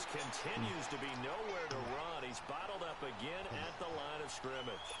 There just continues to be nowhere to run. He's bottled up again at the line of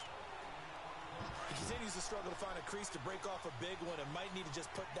scrimmage. He continues to struggle to find a crease to break off a big one and might need to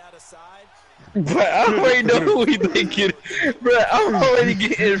just put that aside. But I already know who we thinking. Bro, I'm already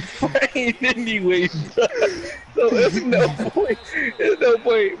getting framed anyway, bro. it's no point. It's no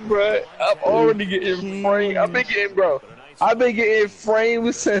point, bro. I'm already getting framed. I've been getting, bro. I've been getting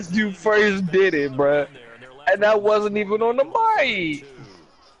framed since you first did it, bro. And I wasn't even on the mic.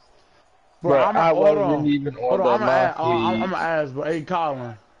 Bro, Bro, I hold wasn't on. even Hold on on, the mic. I'm gonna ask, bro. Hey,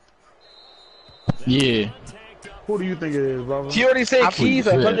 Colin. Yeah. Who do you think it is, brother? He already said I plead Keith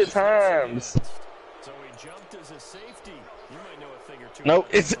the 100 fifth. times. So he jumped as a safety. You might know a thing or two. No,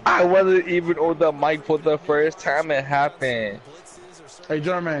 I wasn't even on the mic for the first time it happened. Hey,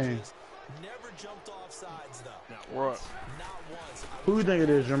 Jermaine. Never jumped off sides, though. What? Not once. Who you think it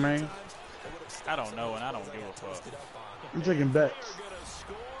is, Jermaine? I don't know, and I don't give a fuck. I'm taking bets.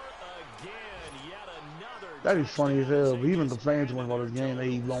 That'd be funny as hell. But even the fans went about this game,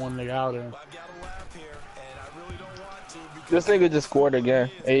 they blowing nigga out there. I've got a laugh here, and I really don't want to This nigga just scored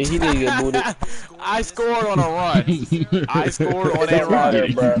again. Hey, he didn't get booted. I scored on a run. I scored on a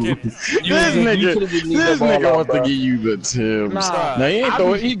run. Bro. This nigga wants to give you the Timbs. Nah, No, he ain't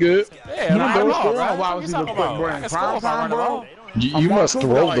throw it. He good. Yeah, You I don't ball, score bro. on wide What you receiver talking quick, about? bro. I In can score prime if I time, run the bro. ball. You must Cooper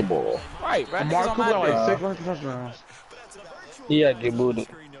throw like- the ball. Right, bro. Mark Niggas on Cooper my like dick. 600 touchdowns. He had to get booted.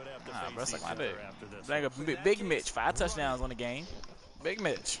 Nah, bro, suck my dick. Nigga, Big Mitch, 5 touchdowns on the game. Big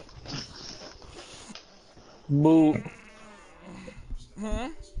Mitch. Boo.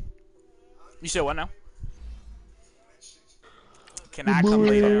 You said what now? Can I come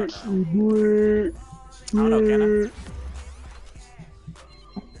later? I don't know, can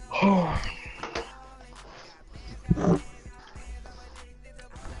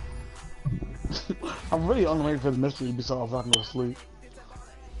I'm really only waiting for the mystery to be solved so I can go to sleep.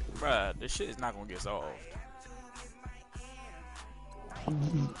 I? Bruh, this shit is not gonna get solved.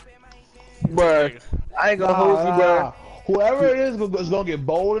 Bruh, I ain't gonna hold you, bruh. Whoever it is gonna get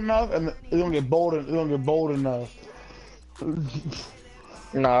bold enough, and it's gonna get bold. It's gonna get bold enough.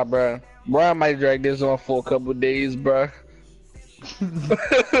 Nah, bruh. Brian might drag this on for a couple days, bruh.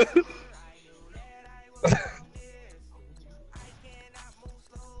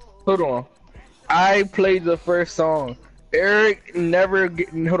 Hold on. I played the first song. Eric never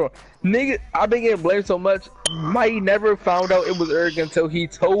hold on. Nigga, I've been getting blamed so much. Mike never found out it was Eric until he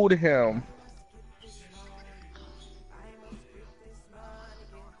told him.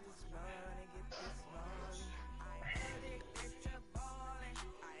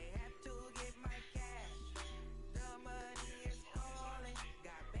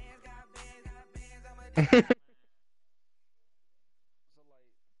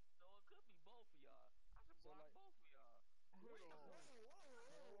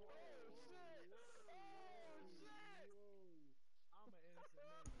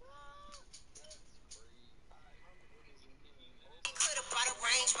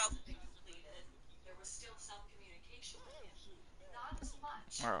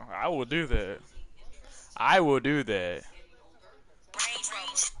 Bro, I will do that. I will do that.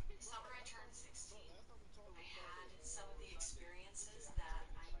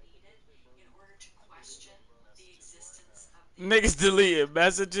 Niggas deleted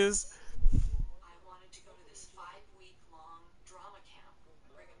messages.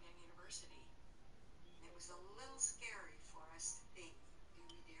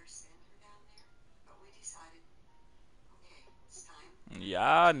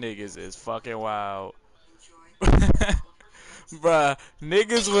 Y'all niggas is fucking wild. Bruh,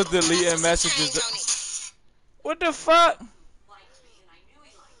 niggas was deleting messages. What the fuck?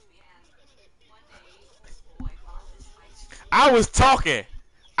 I was talking.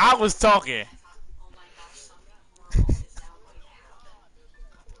 I was talking.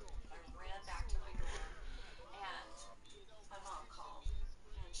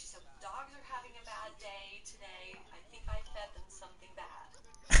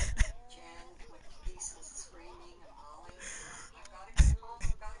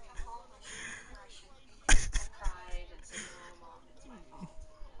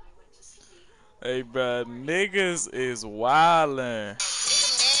 Hey, bruh, niggas is wildin'.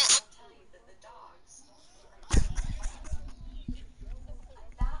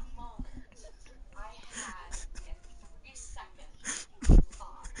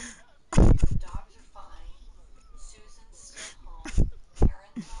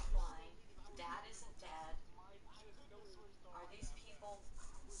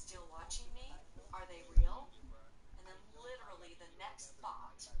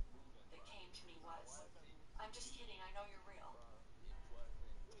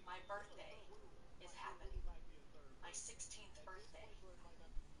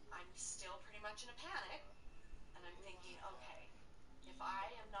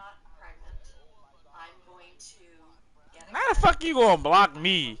 How the fuck you gonna block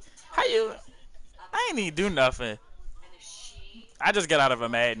me? How I ain't even do nothing. I just got out of a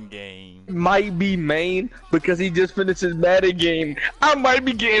Madden game. Might be main because he just finished his Madden game. I might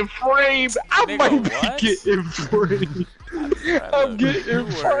be getting framed. I Nigga, might be what? getting framed. I'm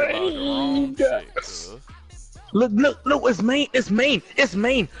getting framed. Look, it's main. It's main.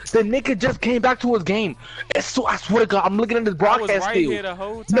 The nigga just came back to his game. I swear to God, I'm looking at this broadcast I was right still. here the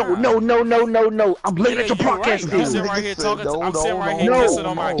whole time. No. I'm looking at your broadcast Right. I'm still. sitting right here talking. Don't, I'm sitting right here don't, kissing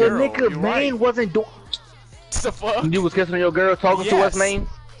on my The girl. nigga You main right. wasn't doing. The fuck? You was kissing on your girl talking to us, main?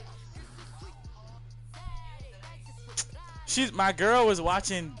 My girl was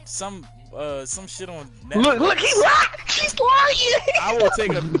watching some shit on Netflix. Look, he lied. She's lying. I will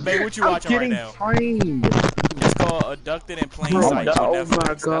take a. Babe, what you watching right now? Framed. It's called Abducted in Plain Oh, Sight on oh Netflix. my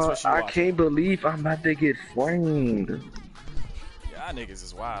That's God, what she I watching. can't believe I'm about to get framed. Y'all niggas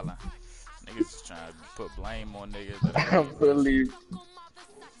is wild. Niggas is trying to put blame on niggas. I believe.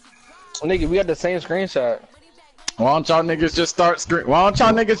 Nigga, we got the same screenshot. Why don't y'all niggas just start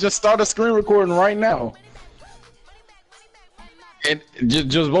a screen recording right now? And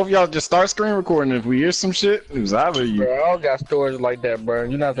just both y'all just start screen recording. If we hear some shit, it was either you. Bro, I don't got storage like that, bro.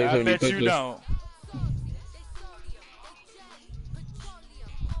 You're not I taking bet pictures. you don't.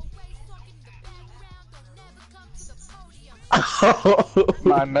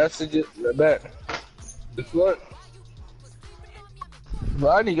 My messages, I bet. This what? Bro,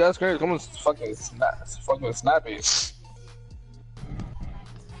 I need you guys crazy. Come on, fucking snap it.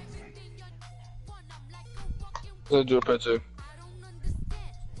 Let's do a picture.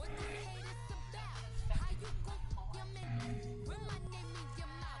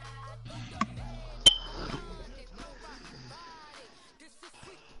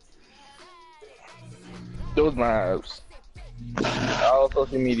 Those my apps. All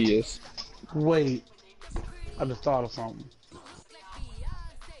social medias. Wait, I just thought of something.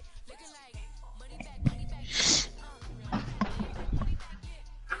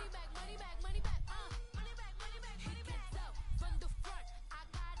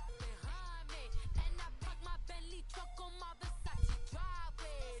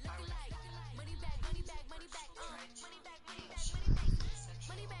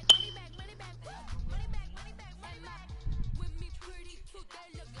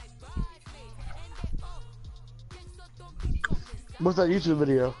 What's that YouTube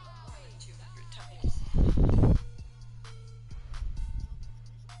video?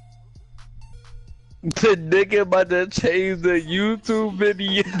 The nigga about to change the YouTube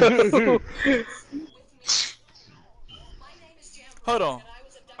video. Hold on.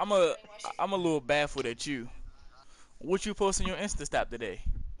 I'm a little baffled at you. What you posting your Insta stop today?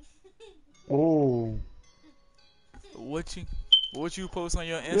 Oh. What you post on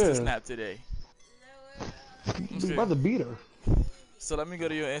your Insta snap today? You about to beat her. So let me go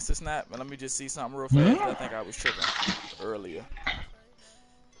to your Insta snap and let me just see something real fast. I think I was tripping earlier.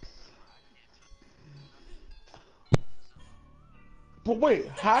 But wait,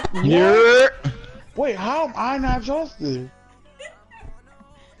 how? Yeah. Wait, how am I not trusted?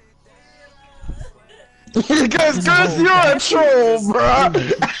 Because you're a troll, bro.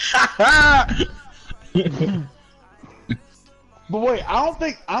 But wait, I don't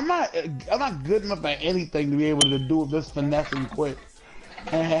think I'm not good enough at anything to be able to do this finessing quick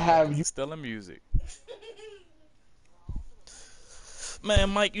and have you Still in music.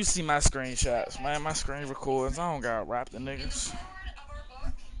 Man, Mike, you see my screenshots, man. My screen recordings. I don't gotta rap the niggas.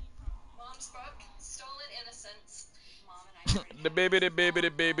 The baby. The baby.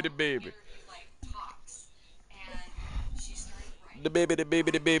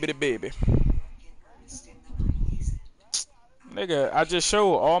 Nigga, I just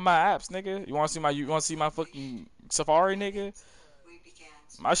showed all my apps, nigga. You wanna see my fucking Safari, nigga?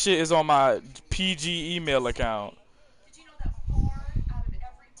 My shit is on my PG email account. Did you know that 4 out of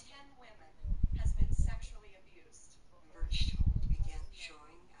every 10 women has been sexually abused? Birch told began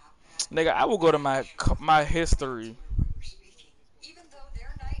showing up at Nigga, I will go to my history. even though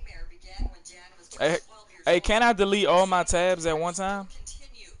their nightmare began when Jan was just Hey, 12 years hey, old. can I delete all my tabs at one time?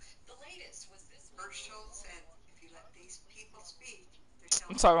 Continue. The latest was this. Birch told said, if you let these people speak, they're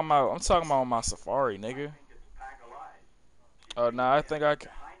I'm talking about on my Safari, nigga. Nah, I think I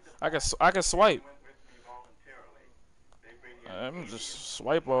can swipe. I'm just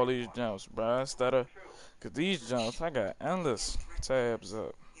swipe all these jumps, bro. Instead of, cause these jumps, I got endless tabs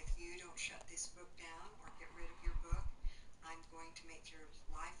up. if you don't shut this book down or get rid of your book, I'm going to make your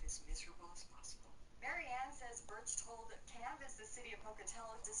life as miserable as possible. Mary Ann says Birch told Canvas the city of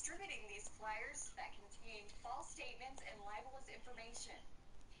Pocatello distributing these flyers that contained false statements and libelous information.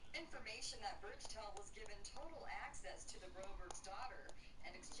 Information that Birchtel was given total access to the Robert's daughter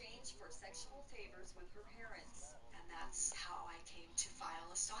in exchange for sexual favors with her parents. And that's how I came to file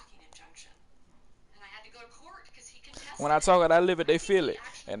a stalking injunction. And I had to go to court because he contested When I talk it, I live it, they feel it.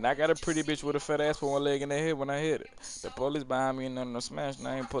 actually And I got a wanted to pretty sue bitch me with a on fat ass false for one leg in the head when I hit it. It was The so police behind me and nothing to smash, and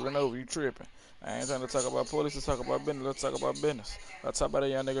I ain't pulling over, you tripping. I ain't trying to talk about police, let's talk about business, let's talk about business. Let's talk about a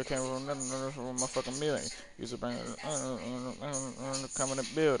young nigga came from nothing from my fucking million. Used to bring come in the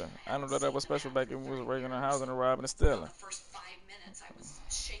building. I know that was special back when we was breaking the house and robbing and stealing. the first 5 minutes I was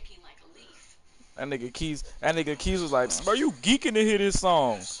shaking like a leaf. That nigga Keys was like, bro, you geeking to hear this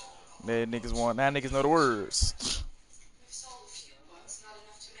song. That niggas know the words. We've sold a few books, not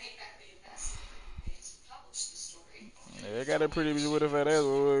enough to make back the investment that we made to publish the story. Yeah, I got that pretty bitch with a fat ass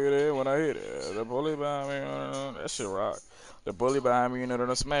when I hit it. The bully behind me, that shit rock. The bully behind me, you know,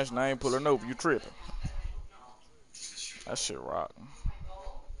 done smash, and I ain't pulling over, you tripping. That shit rock. My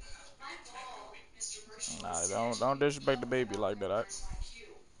goal, Mr. Birchall, Nah, don't disrespect the baby like that. like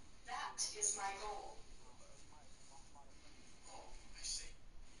you. That is my goal. Oh, I see.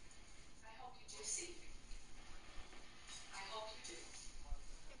 I hope you do see. I hope you do.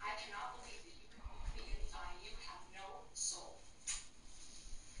 I cannot believe that you can walk me inside. You have no soul.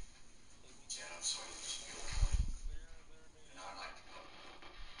 Jan, I'm sorry that you feel that way. And I'd like to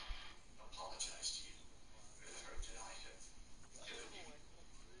apologize to you for the hurt that I have given you.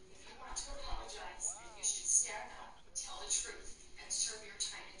 If you want to apologize, then you should stand up, tell the truth, and serve your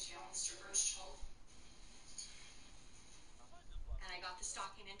time in jail, Mr. Birchall. And I got the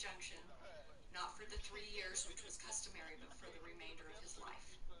stalking injunction, not for the 3 years, which was customary, but for the remainder of his life.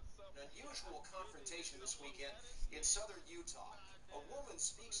 An unusual confrontation this weekend in southern Utah. A woman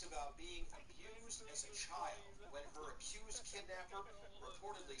speaks about being abused as a child when her accused kidnapper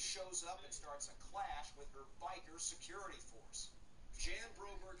reportedly shows up and starts a clash with her biker security force. Jan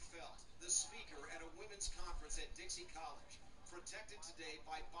Broberg-Felt, the speaker at a women's conference at Dixie College, protected today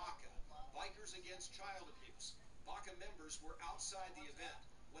by BACA, Bikers Against Child Abuse. BACA members were outside the event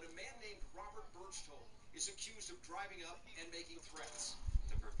when a man named Robert Birchtold is accused of driving up and making threats.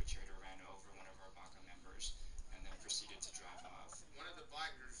 The perpetrator ran over one of our BACA members and then proceeded to drive him off. One of the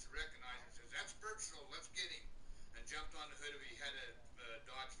bikers recognized him and says, "That's Birchall, let's get him." And jumped on the hood of, he had a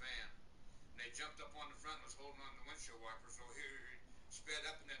Dodge van. And they jumped up on the front and was holding on the windshield wiper. So he sped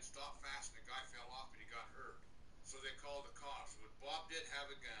up and then stopped fast, and the guy fell off and he got hurt. So they called the cops. But Bob did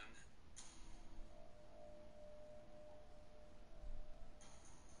have a gun.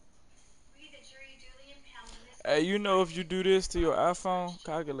 Hey, you know if you do this to your iPhone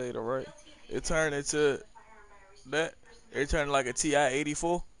calculator, right? It turned into that. It turned like a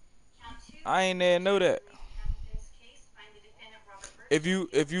TI-84. I ain't never know that. If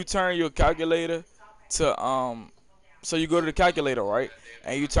you turn your calculator to so you go to the calculator, right?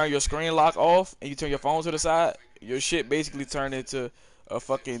 And you turn your screen lock off and you turn your phone to the side, your shit basically turned into a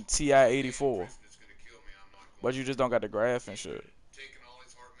fucking TI-84. But you just don't got the graph and shit. Taking all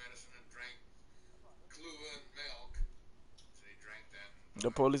his heart medicine and drank Kahlua and milk. So he drank that.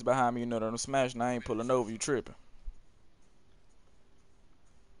 The police behind me, you know, them smash, and I ain't pulling over, you tripping.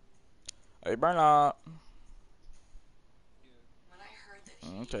 Hey, Bernard. When I heard that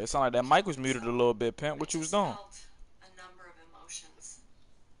Okay, it sounded like that mic was muted a little bit, Pimp. What you was doing? felt a number of emotions.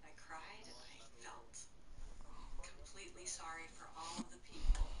 I cried and I felt completely sorry for all of the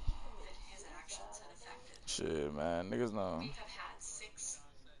people that his actions had affected. Shit, man, niggas know. We have had 6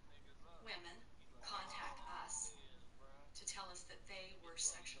 women contact us to tell us that they were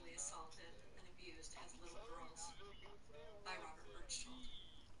sexually assaulted and abused as little girls by Robert Birchtold.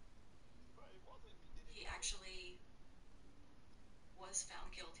 He actually was found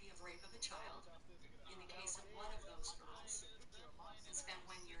guilty of rape of a child in the case of one of those girls and spent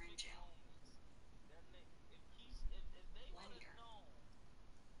 1 year in jail. 1 year.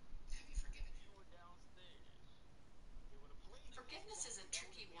 Have you forgiven him? Forgiveness is a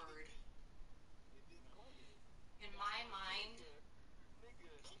tricky word. In my mind,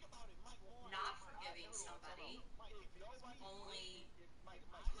 not forgiving somebody only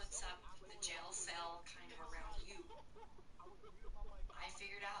puts up the jail cell kind of around you. I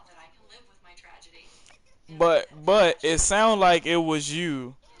figured out that I can live with my tragedy. But it sounded like it was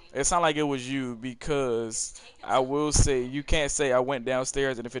you. It sounded like it was you because I will say you can't say I went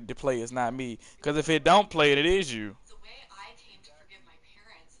downstairs and if it play it's not me. Because if it don't play it is you. The way I came to forgive my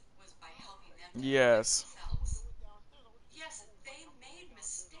parents was by helping them to Yes. forgive themselves. Yes, they made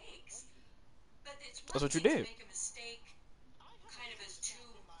mistakes, but it's one That's what you thing did. to make a mistake kind of as two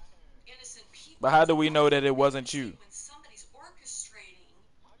innocent people. But how do we know that it wasn't you? When somebody's orchestrating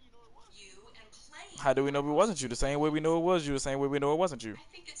you and playing. How do we know it wasn't you? The same way we know it was you, the same way we know it wasn't you. I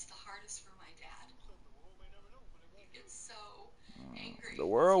think it's the hardest for my dad. He gets so angry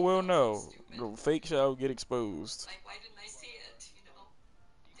world will know. The fake shall get exposed. Like, why didn't I see it? You know,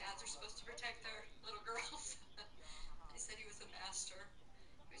 dads are supposed to protect their little girls. I said he was a master.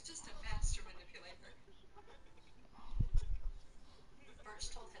 He was just a master manipulator.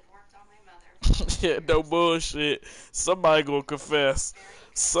 Birchtold had worked on my mother. Yeah, no bullshit. Somebody gonna confess.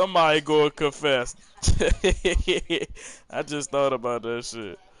 Somebody gonna confess. I just thought about that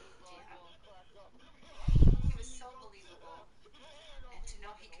shit. He was so believable. And to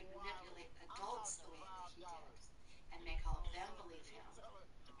know he could manipulate adults the way that he did and make all of them believe him, then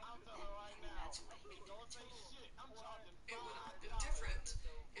you can imagine what he could do to me. It would have been different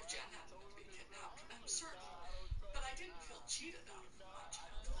if Jen hadn't been kidnapped, I'm certain. But I didn't feel cheated out of my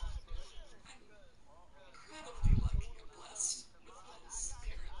childhood. I'm incredibly lucky and blessed with those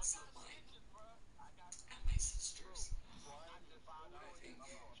parents of mine and my sisters. I think we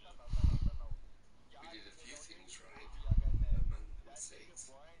did a few things right, among the mistakes.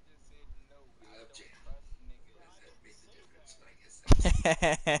 We love Jan. That made the difference, but I guess that's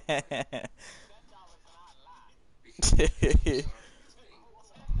because we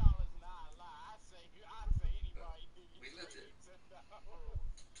sorry thing. But we let it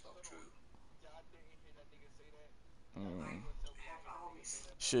talk true.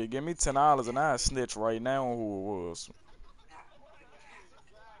 Shit, give me $10 and I snitch right now on who it was.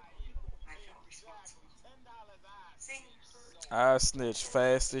 I snitch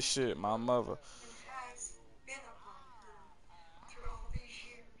fast as shit, my mother.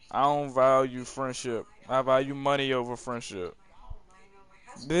 I don't value friendship. I value money over friendship.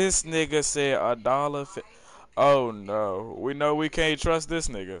 This nigga said $1. Oh no, we know we can't trust this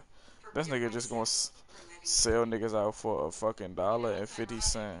nigga. This nigga just gonna sell niggas out for a fucking $1.50.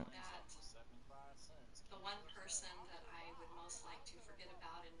 The one person that I would most like to forget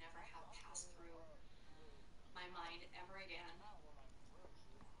about and never have passed through my mind ever again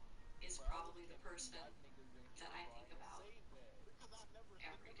is probably the person that I think about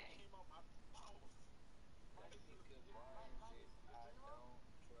every day.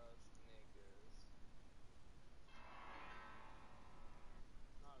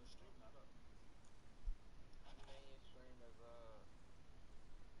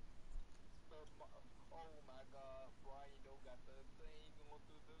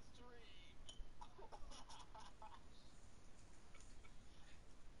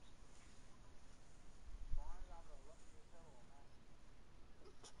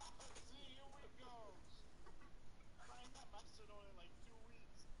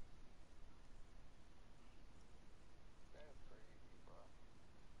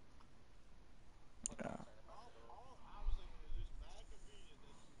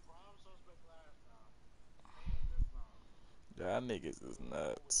 Y'all niggas is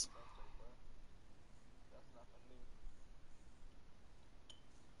nuts.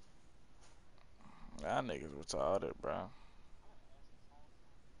 Y'all niggas retarded, bro.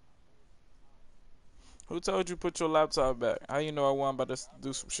 Who told you put your laptop back? How you know I wasn't about to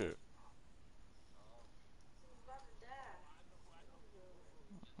do some shit?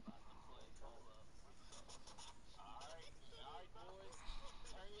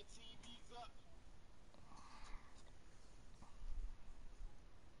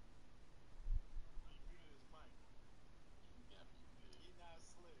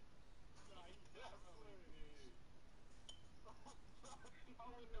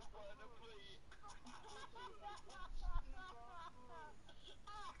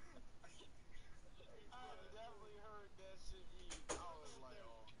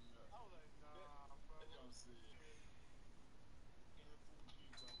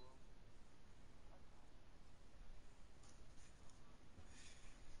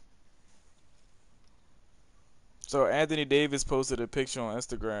 So Anthony Davis posted a picture on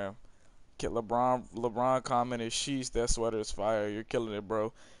Instagram. LeBron commented, "Sheesh, that sweater is fire. You're killing it,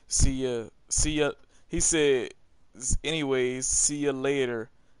 bro. See ya." He said, "Anyways, see ya later."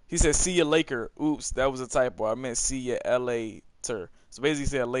 He said, "See ya, Laker." Oops, that was a typo. I meant see ya, LA. Ter. So basically, he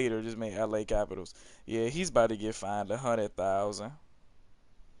said later, just made LA Capitals. Yeah, he's about to get fined 100,000.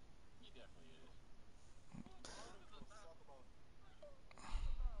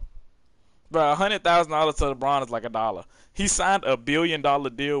 Bro, $100,000 to LeBron is like $1. He signed a $1 billion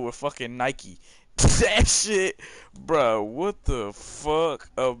deal with fucking Nike. That shit, bro. What the fuck?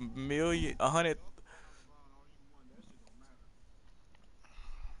 A hundred.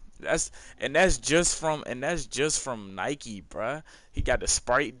 That's just from Nike, bruh. He got the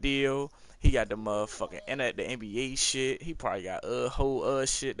Sprite deal. He got the motherfucking and the NBA shit. He probably got whole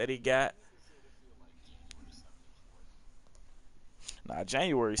shit that he got. Nah,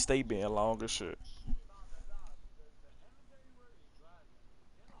 January stay being long as shit.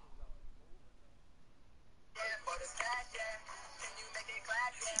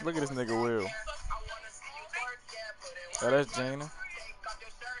 Look at this nigga Will. Oh, that's Gina.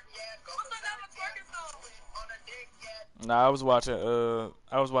 Nah, I was watching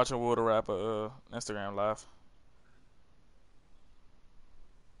Will the Rapper Instagram live.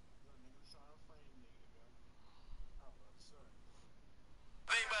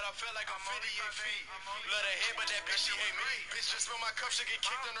 But I feel like I'm 58 feet. Love her head, but that bitch, she hate me. Bitch just spill my cup, she get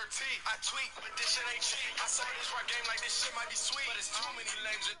kicked on her teeth. I tweet, but this shit ain't cheap. I saw this rap game like this shit might be sweet, but it's too many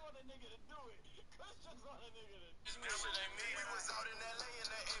lames. This shit ain't me. We was out in LA in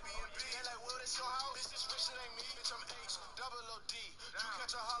that Airbnb. They like, well, this your house. Bitch, this shit ain't me. Bitch, I'm H, double OD. You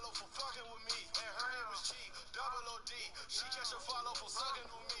catch a hollow for fucking with me. And her name was G, double OD. She catch a follow for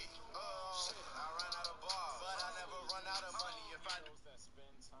sucking with me. Shit, I run out of bars, but I never run out of money. If I do that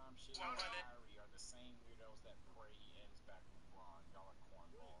spend time shit on Kyrie are the same weirdos that pray he ends back LeBron. Y'all are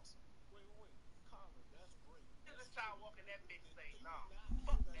cornballs. Wait. Colin, that's great. This child walking that bitch say, nah,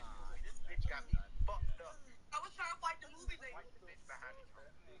 fuck that. This bitch got me fucked up. I was trying to fight the movie lady. Fight the bitch behind the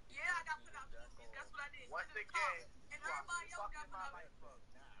camera. Yeah, I got put out the movies. That's what I did. What's the game? And everybody else got put out.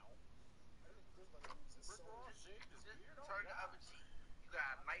 Now, I think Chris about to lose his soul. Just turn the other cheek. You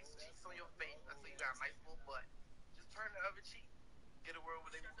got nice cheeks on your face. I say you got a nice little butt. Just turn the other cheek. Get a world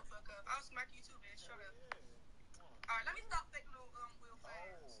where they want. Shut the fuck up. I'll smack you too, bitch. Shut up. Alright, let me stop faking little Will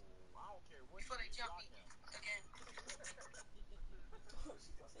fast. I don't care what. Before they jump me again.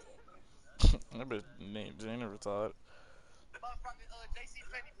 That bitch named Gina retarded. Motherfucking JC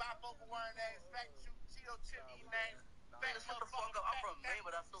Penny bifocal wearing ass, fat Cheeto chip eating ass, fat motherfucker. I'm from Maine,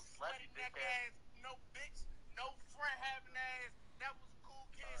 but I still slappy bitch ass. No bitch, no friend having ass. That was a cool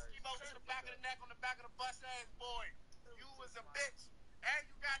kid. Ski boat to the back of the neck on the back of the bus ass boy. You was a bitch, and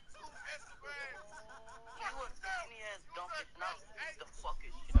you got 2 Instagrams. You a skinny ass dumb bitch. Now the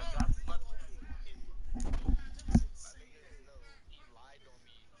fucking shit I got slept.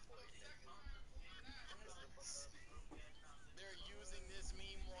 They're using this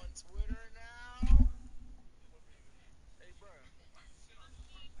meme on Twitter now. Hey, bro.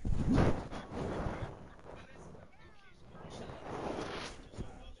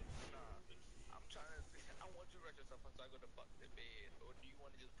 I'm trying to see. I want you to rest yourself until I go to fuck the bed. Or do you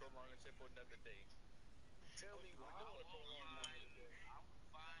want to just prolong and shit for another day? Tell me why I want to prolong another day. I'm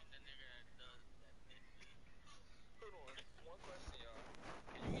fine the nigga that does that. Hold on. One question, y'all.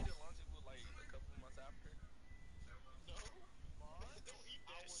 Can you eat a lunch with like a couple months after? No. Don't eat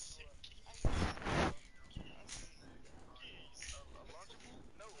that shit. A Lunchable?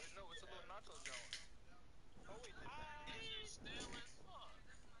 No, it's a little nacho joint. Oh wait, the bag is stale as fuck.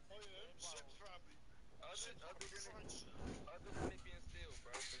 Oh yeah, them chips probably. Other than it being stale,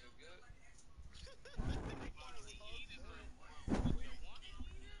 bro, everything is good. They probably eat it, but would you want to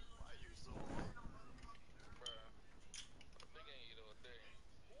eat it? Why you so bro? I think I ain't eat all day.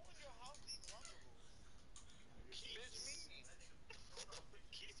 Who in your house eat Lunchables? Bitch, me.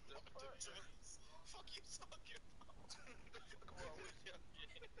 Keith bought them joints. Fuck you talking about? Fuck wrong with you?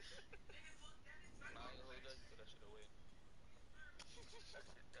 Nah, I ain't gonna hold that. You put that shit away.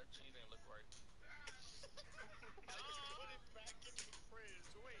 That cheese ain't look right. Why'd you put it back in the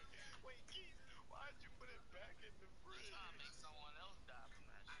fridge? Wait, Keith, why'd you put it back in the fridge? I'm trying to make someone else die from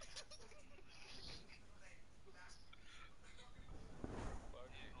that shit.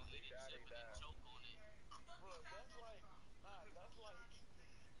 Fuck it. They died. Choke on it. Bro,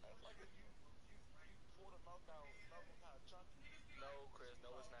 that's like if you pull the milk out, milk was kind of chunky. No, Chris,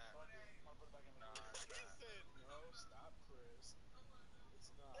 no, it's not. Fuck it. I'm gonna put it back in the fridge. He said, no, stop, Chris. It's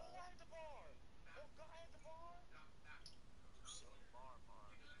not. Oh, I hit the bar. Oh, God, I hit the bar. So, bar.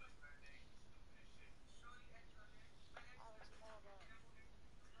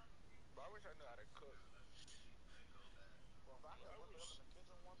 Bro, I wish I knew how to cook. Bro, if I could whip it up in the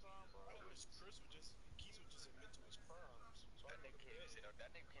kitchen one time, bro. I wish Keith would just admit to his crimes. So that nigga can't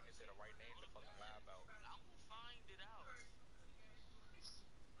even say the right name to fucking lie about. I will find it out.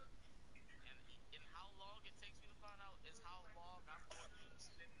 And how long it takes me to find out is how long I'm going to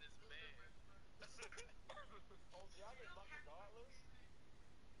sit in this bed. Oh, y'all get lucky regardless?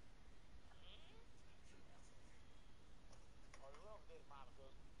 Oh, whoever did Monica,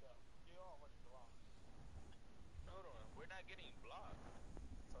 you're already blocked. Hold on, we're not getting blocked.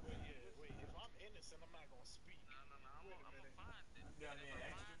 Wait, if I'm innocent, I'm not gonna speak. No, wait a minute. I'm gonna find it. Yeah,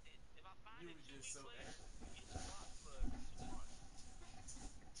 man, if I find it 2 weeks later, get you blocked for 2 months.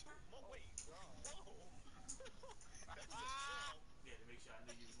 2 months? Wait, whoa. That's a jump. Yeah, to make sure I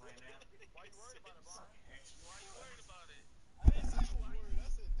knew you was laying down. Why you worried about it, bro? Extra. Why you worried about it? I didn't say I was worried. I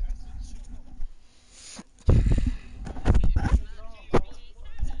said that's a jump.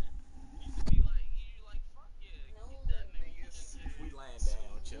 You like, fuck yeah, get that nigga. We laying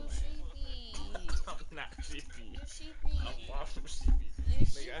down, chill. Sheepy. You sheepy. I'm far from sheepy. You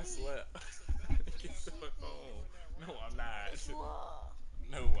Nigga, I sheepy. slept. Get the fuck on. No, I'm not. Yes, you are.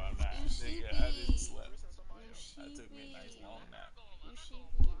 No, I'm not. You Nigga, I just sheepy. slept. You I took me a nice sheepy. long nap. You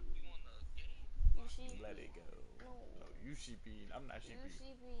sheepy. You sheepy. Let it go. No. No, you sheepy. I'm not You sheepy.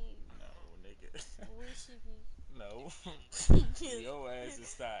 sheepy. No, nigga. We sheepy. No. Your ass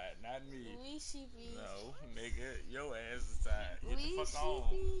is tired, not me. We sheepy. No, nigga. Your ass is tired. Get the We fuck on.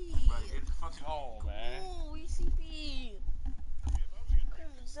 sheepy. Right, get the fuck on, man. Come on, we sheepy.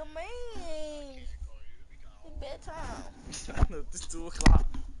 It's a man. It's bedtime. Look, it's 2 o'clock.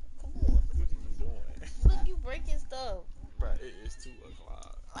 Come on. What are you doing? Look, you breaking stuff. Right, it is 2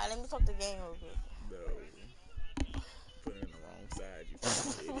 o'clock. Alright, let me talk the game real quick. No. Put it in the wrong side, you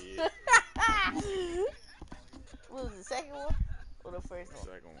fucking idiot. What was the second one? Or the first one?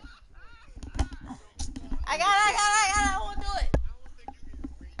 Second one. I got it. I want to do it.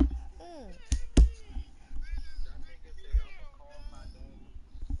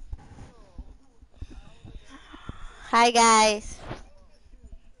 Hi, guys.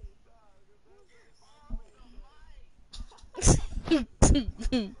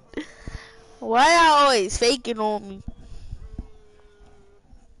 Why y'all always faking on me?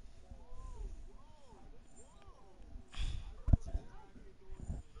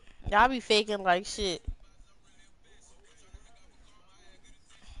 Y'all be faking like shit.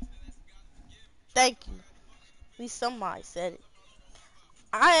 Thank you. At least somebody said it.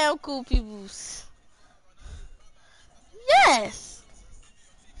 I am cool peoples. Yes.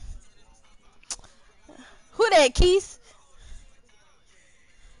 Who that, Keith?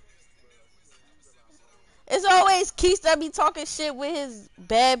 It's always Keith that be talking shit with his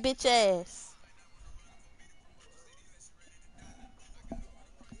bad bitch ass.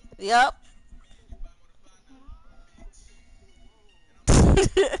 Yup.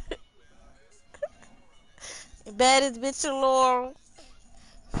 Baddest bitch in Laurel.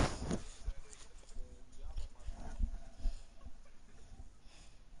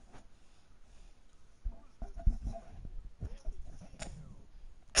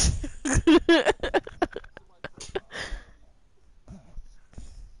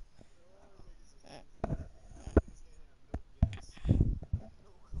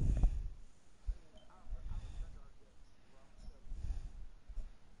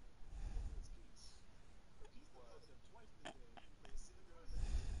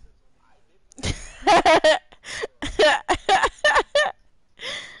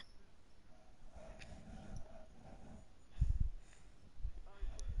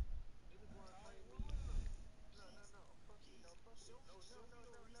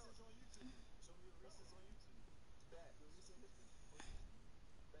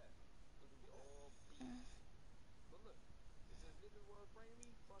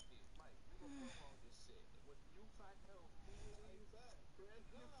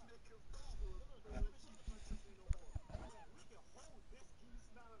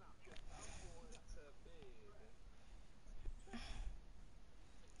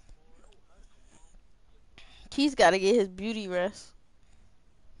 He's got to get his beauty rest.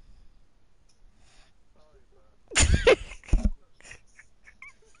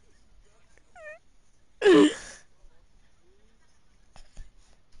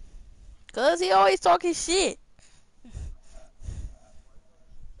 Cause he always talking shit.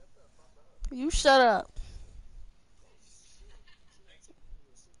 You shut up.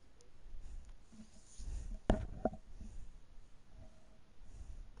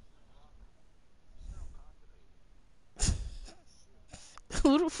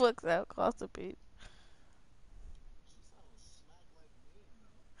 Who the fuck's out constipated?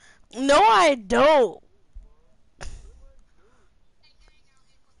 No, I don't.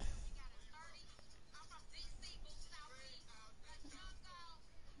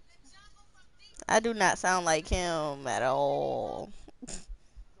 I do not sound like him at all.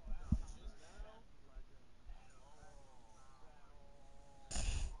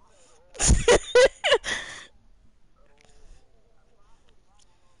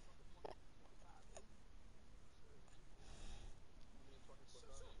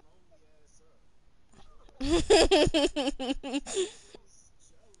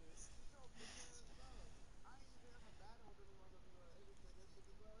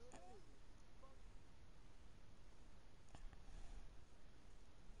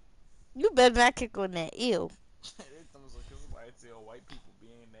 You better not kick on that. Ew. Somebody tell white people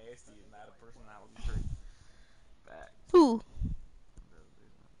being nasty is not a personality trait. Facts. Who?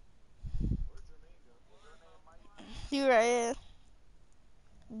 You right here.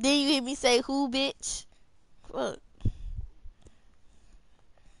 Then you hear me say who, bitch? Fuck.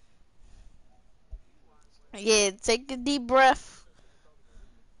 Yeah, take a deep breath.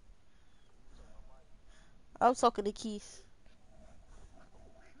 I'm talking to Keith.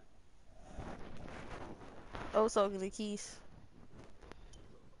 I was talking to Keith.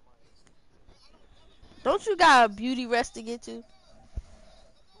 Don't you got a beauty rest to get to?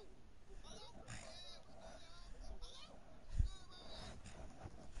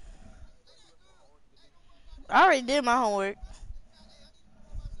 I already did my homework.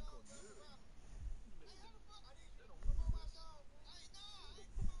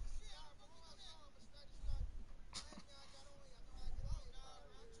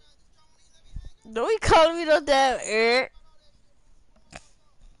 Don't be calling me no damn Eric.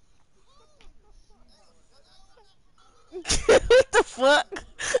 What the fuck?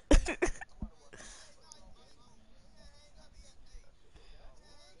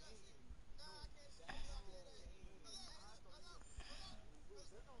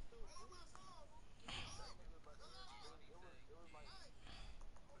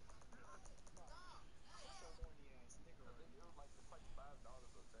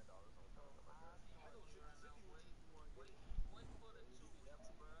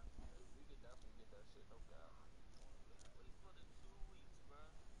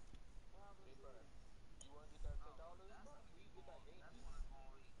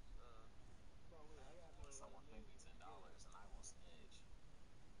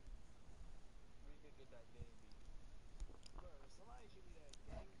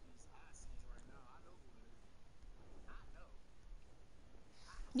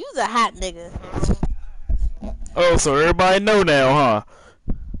 You's a hot nigga. Oh, so everybody know now, huh?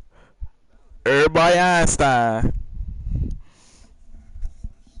 Everybody Einstein.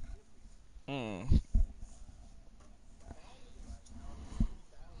 Mm.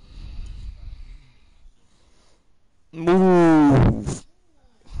 Move.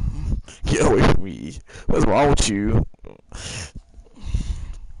 Get away from me. What's wrong with you?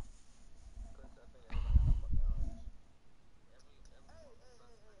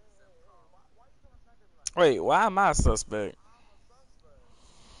 Wait, why am I a suspect?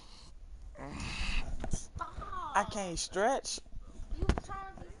 I Stop. can't stretch. You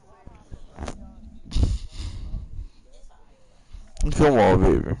trying to Come on,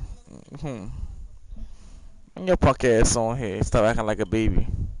 baby. Hmm. Bring your punk ass on here. Stop acting like a baby.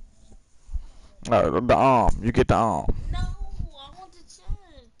 The arm. You get the arm. No, I want the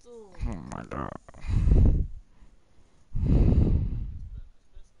chance. Oh my god.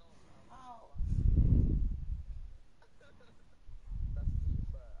 Oh.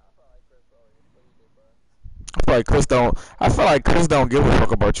 I feel like Chris don't give a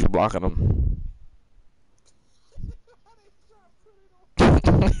fuck about you blocking him.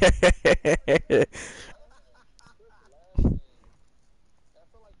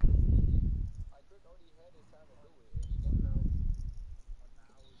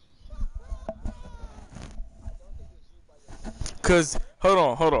 Cause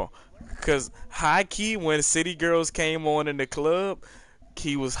hold on. Cause high key when City Girls came on in the club,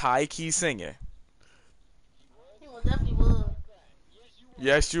 he was high key singing. He was definitely was.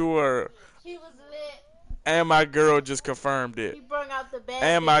 Yes, you were. He was lit. And my girl just confirmed it. He brought out the bad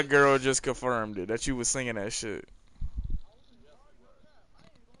And my girl bitch. just confirmed it that you was singing that shit.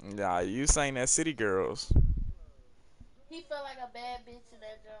 Nah, you sang that City Girls. He felt like a bad bitch in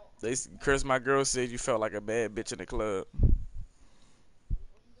that joint. Chris, my girl said you felt like a bad bitch in the club.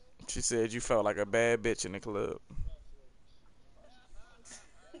 She said you felt like a bad bitch in the club.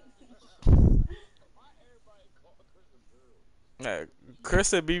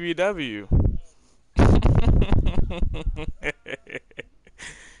 Chris at BBW.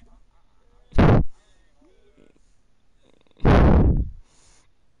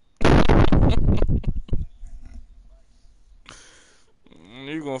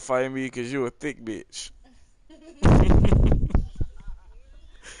 You gonna fight me because you a thick bitch.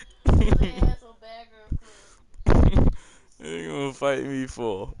 You gonna fight me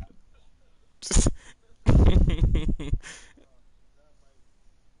for?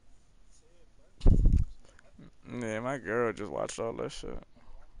 Yeah, my girl just watched all that shit.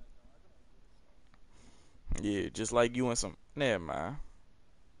 Yeah, just like you and some. Never mind.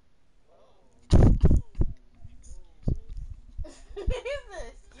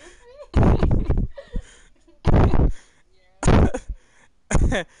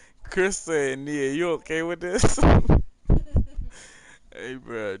 Chris said, "Nia, you okay with this?" Hey,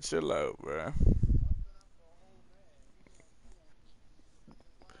 bro, chill out, bro.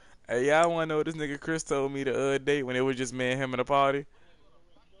 Hey, y'all wanna know what this nigga Chris told me the other day when it was just me and him in a party?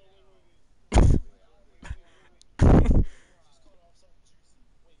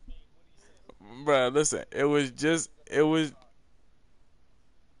 Bruh, listen, it was,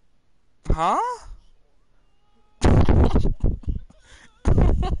 huh?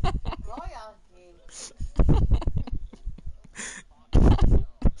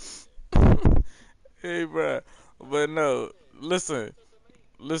 Hey, bruh, but no, listen,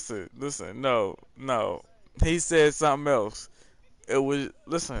 no. He said something else. It was,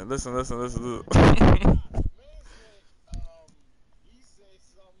 listen.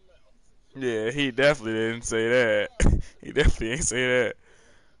 Yeah, he definitely didn't say that. He definitely didn't say that.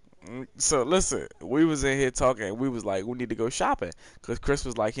 So listen, we was in here talking. We was like, we need to go shopping, cause Chris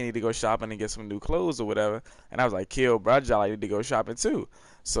was like, he need to go shopping and get some new clothes or whatever. And I was like, kill, bro, I need to go shopping too.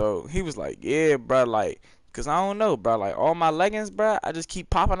 So he was like, yeah, bro, like, cause I don't know, bro, like all my leggings, bro, I just keep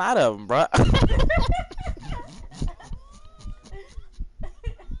popping out of them, bro.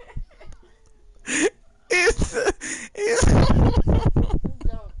 it's, it's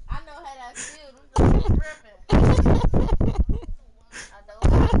I know how that feel. Them just ripping. At the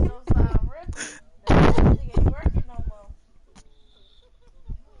last no stop ripping. The plastic ain't working no more.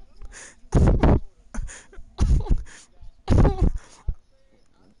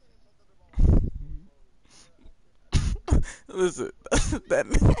 listen, that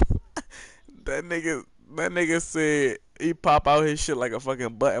that nigga said he pop out his shit like a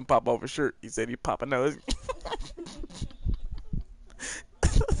fucking button pop off a shirt. He said he popping out his.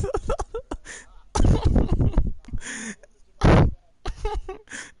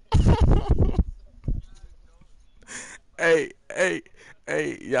 hey, hey,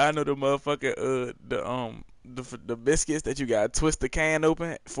 hey, y'all know the motherfucker the biscuits that you gotta twist the can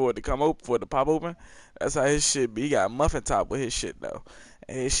open for it to come open, for it to pop open. That's how his shit be. He got a muffin top with his shit though,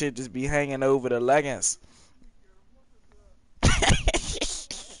 and his shit just be hanging over the leggings.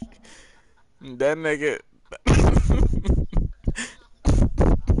 That nigga.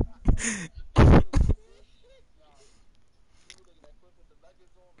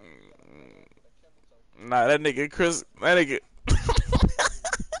 Nah, that nigga Chris, that nigga.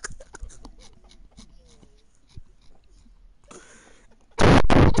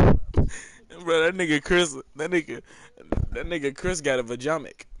 Bro, that nigga Chris got a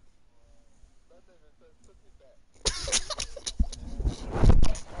vajamic.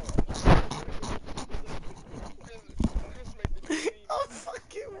 I'm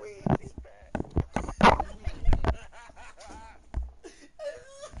fucking weak.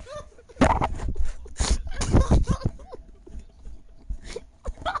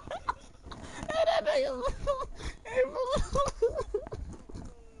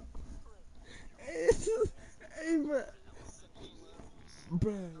 Hey, bro.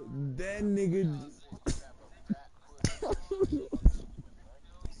 Bro, that nigga.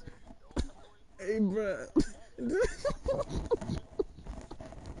 Hey, bro.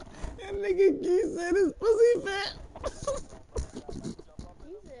 That nigga Keith said his pussy fat.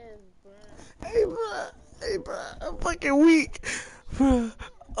 Hey, bro. I'm fucking weak. Bro.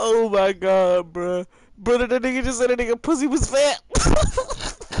 Oh my god, bro. Brother, that nigga just said that nigga pussy was fat.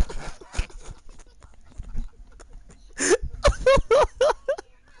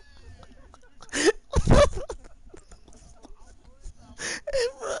 Hey,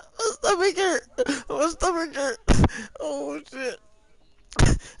 bro. My stomach hurt. My stomach hurt. Oh, shit.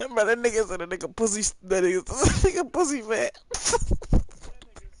 Bro, that nigga said that nigga pussy, that nigga pussy fat.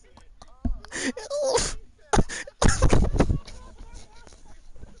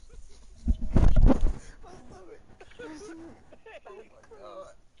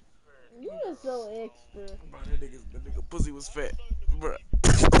 You are so extra. Bro, that nigga pussy was fat. Bro.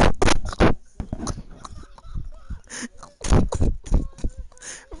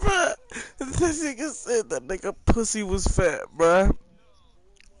 Bruh, that nigga said that nigga pussy was fat, bruh.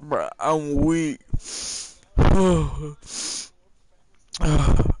 Bruh, I'm weak.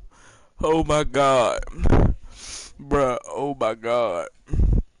 Oh my god. Bruh, oh my god.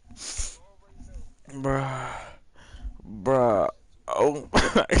 Bruh. Bruh. Oh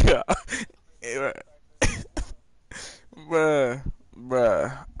my god. Bruh.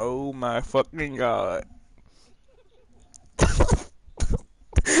 Bruh. Oh my fucking god.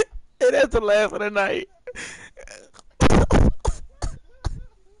 And that's the laugh of the night.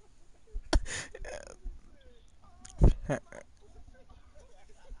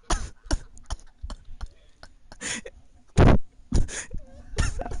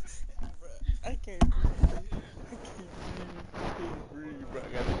 I can't breathe, bro.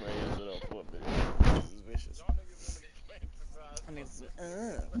 I gotta take my hands off for a minute. This is vicious. I need some,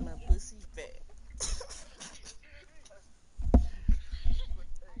 my pussy fat.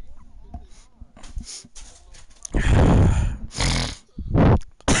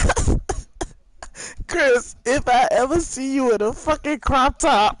 Chris, if I ever see you in a fucking crop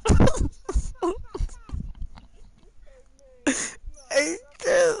top. Hey,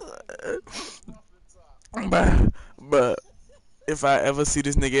 Chris. But if I ever see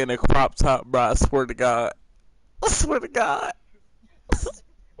this nigga in a crop top, bro, I swear to God. I swear to God.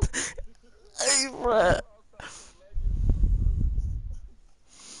 Hey, bro.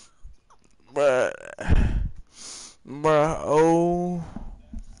 Bruh,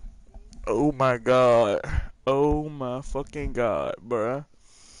 oh my God, oh my fucking God, bruh.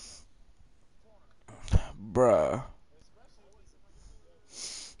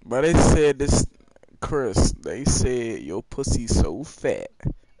 But they said this, Chris. They said your pussy so fat.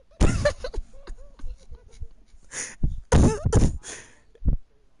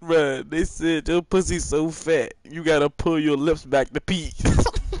 Bruh, they said your pussy so fat you gotta pull your lips back to pee.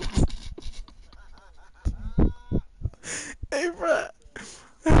 Hey, bruh.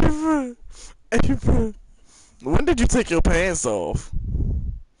 Hey, bruh. Hey, bruh. When did you take your pants off?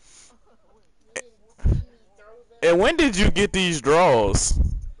 And when did you get these drawers?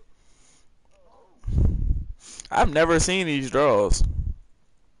 I've never seen these drawers.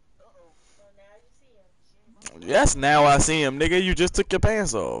 Yes, now I see him, nigga. You just took your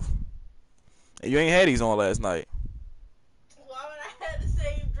pants off. And you ain't had these on last night. Why would I have the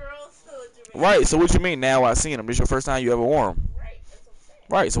same drawers? Right, so what you mean now I seen them? This your first time you ever wore them? Right, that's what I'm saying.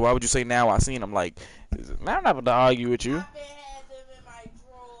 Right, so why would you say now I seen them? Like, I'm not about to argue with you. I've been had them in my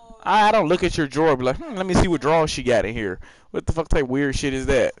drawers. I don't look at your drawer and be like, let me see what drawers she got in here. What the fuck type weird shit is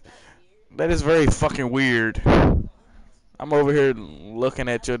that? That is very fucking weird. I'm over here looking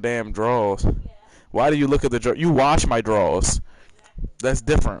at your damn drawers. Why do you look at the drawer? You wash my drawers. That's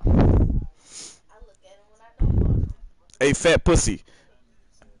different. I look at them when I don't wash them. Hey, fat pussy.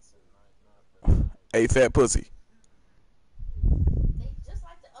 Hey, fat pussy. They just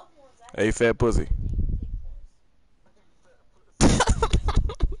like the other ones. Hey, fat pussy.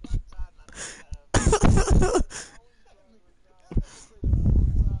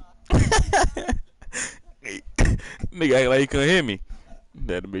 Nigga act like he couldn't hear me.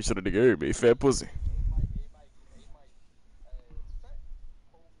 Had to make sure the nigga heard me. Fat pussy.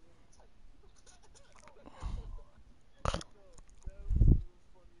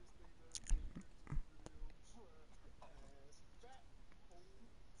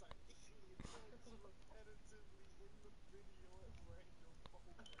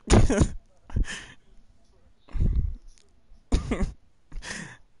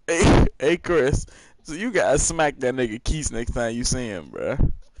 Hey, Chris. So you gotta smack that nigga Keith next time you see him,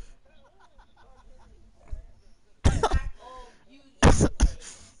 bruh.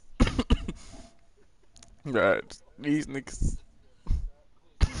 Right. These niggas.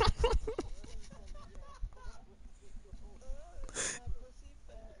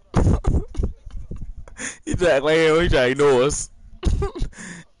 He act like he trying to ignore us.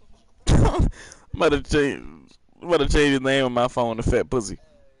 I'm about to change his name on my phone to Fat Pussy.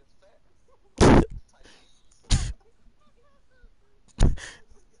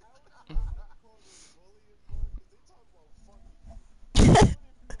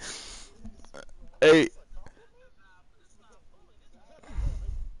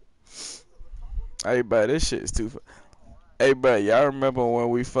 Hey, bro, this shit is too. Hey, bro, y'all remember when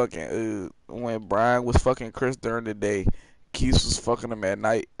we fucking when Brian was fucking Chris during the day, Keith was fucking him at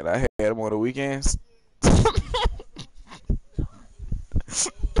night, and I had him on the weekends.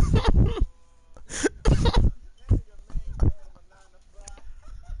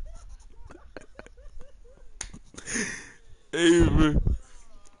 Hey, bro.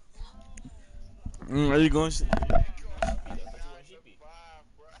 Are you going? You said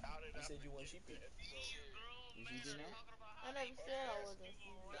you want sheepy. You sheepy now? I never said I wasn't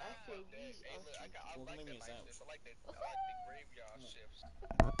sleepy. I said you are sleepy. Well, make me a sandwich. I like the graveyard shifts.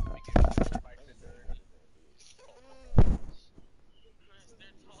 We get like the dirty.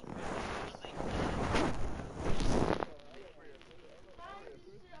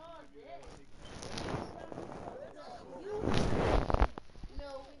 No,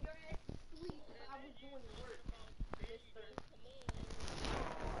 when you're asleep, I was doing work, mister.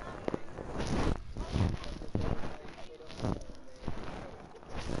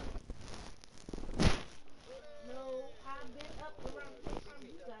 No, I've been up around the same time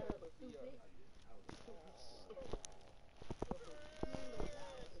you got up, stupid.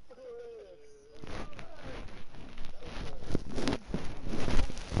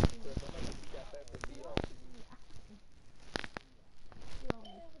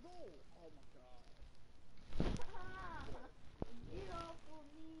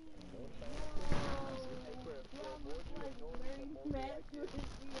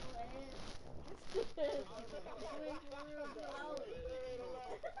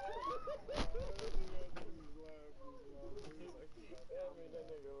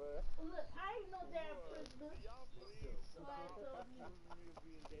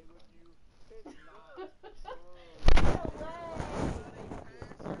 It's not true. No way. Pass your ass.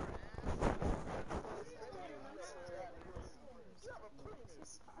 Man, You have a fat pussy, Chris. You have a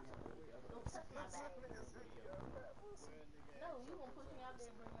penis. don't touch my That's back. what nigga said. You got a fat pussy. Where a nigga No, had you gonna chokers push on me out there pussy.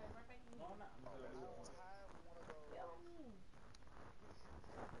 and bring me right back in here. No, I'm not. I'm just gonna I do don't it. have one of those. Get on me.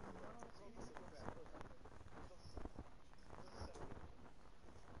 Call me some fat pussy. Just saying.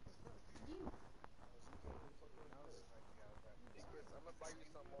 You. You can't even fucking acknowledge the fact you got a fat pussy. Hey Chris, I'm gonna buy you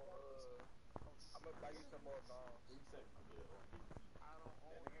some more. I'm gonna buy you some more thongs. 3 seconds to get it on his feet. I don't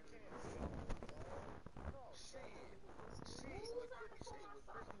own. That You nigga can't really own a thong. No, shit. Who's Shit, with about to pull my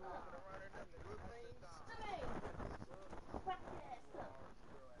Chris socks be walking off? around in them good things. Hey, back your ass Little up. orange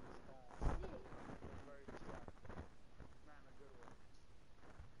girl and his thong. Shit. That's very distracting. Not in a good way.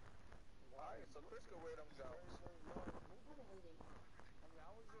 Why? So Chris could wear them Very, jumps. very large I movement. didn't eat it. I mean, I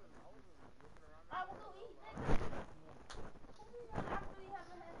was just looking around the I will house. go I was eat, like, nigga. I really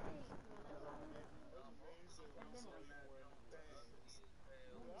haven't had steak. That's all it is. what you mean? You said when I saw you wearing them things.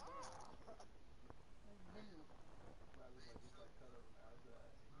 It's business. But it was like cut up after that.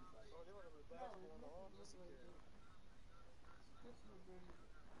 He's like, Oh, they want to play No, basketball in the this office looks really again. good. This look really good.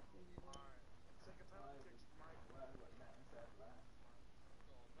 Really good. Alright, take a penalty kick, Mike. why I was like, man, that's sad last.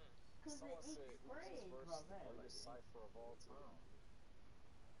 Oh, man. Cause Someone it's said spread. Uzi's verse is the Like, greatest cipher of all time.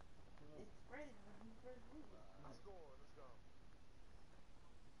 It's spread when he first loses. Let's go. Let's go.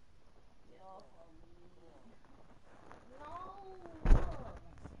 Get off of me. Come on. No.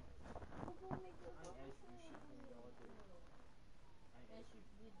 Who gonna make this I ain't asked you shit for me all day. I ain't Yes, asked you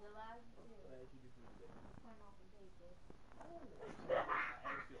you. did the last What year. I asked you to do today? Turn off the date, bro. I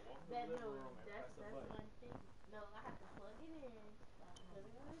asked you to walk in the living room and press a That's button. one thing. No, I have to plug it in. Put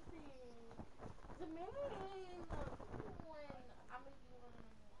it in the thing. Jermaine, come on. I'll make you one in the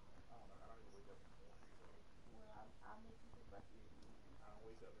morning. I don't know. I don't even wake up in the morning, so Well, I'll make you some breakfast in the morning. I don't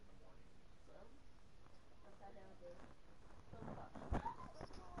wake up in the morning. So, upside down day. So, fuck.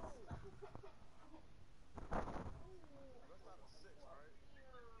 Let's go. Ooh, that's not a 6, right?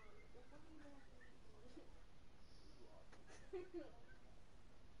 What are you doing to me? Too often.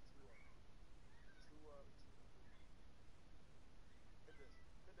 2 up. 2 up. Hit this.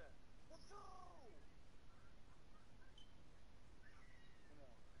 Hit that. Let's go. Come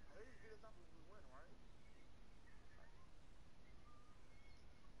on. They just get us up if we win, right?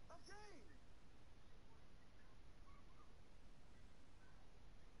 Let's game.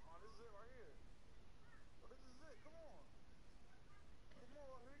 Oh, this is it right here. Oh, this is it. Come on. Come on,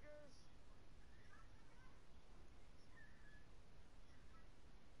 Rodriguez.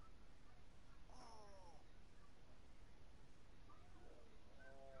 Oh.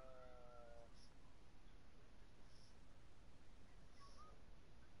 Oh.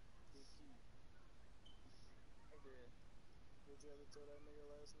 Good key. I did. Would you ever tell that nigga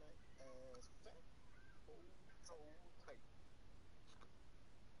last night? Ass fat. So tight.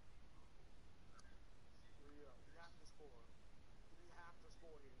 3 up. We have to score. We have to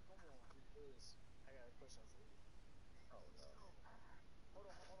score here. Come on. Chris, I got a question for you. Oh no. Let's go. Hold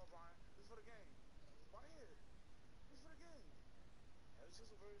on, Brian. This is for the game. Right here. This is for the game. It's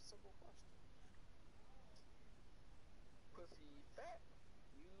just a very simple question. Pussy fat.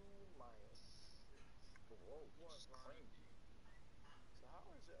 You mild. Whoa, you What, just Brian? claimed you. So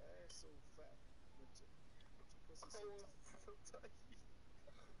how is your ass so fat, but your pussy so Oh, tight? so tight.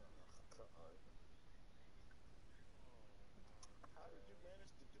 Oh, God. Oh, my How did you God.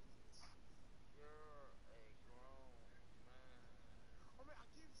 manage to do this? You're a grown man. I mean, I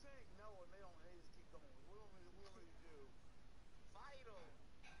keep saying no, and they just keep going. What do we to do? Fight them.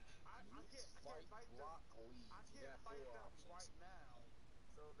 I can't fight them. Rock Lee. I You can't got fight 4 them options. right now.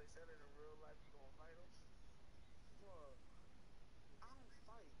 So if they said it in real life, you gonna fight them? Bruh, I don't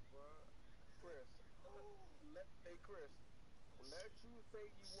fight, bruh. Chris, hey Chris, let you say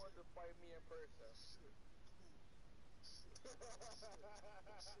you want to fight me in person. Shit. Shit.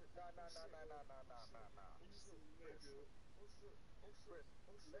 Nah. Oh shit, nigga. Oh shit. Oh shit. Chris,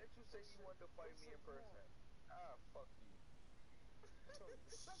 Oh shit. let you say you want to fight me in person. Ah, fuck you.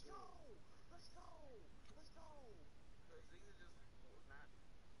 Let's go! Let's go! Let's go! Because these are just not,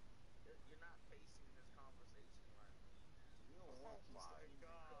 you're not pacing this conversation right. You don't want Oh my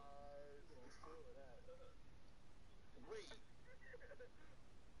God. You don't feel that. Wait.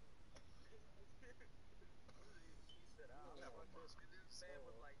 He said, I'll never kiss. And this man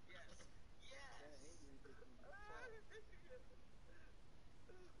was like, yes. Yes! That angry dick need to fall.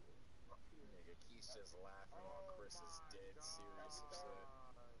 Nigga, Keith's just laughing while Chris is dead serious and shit.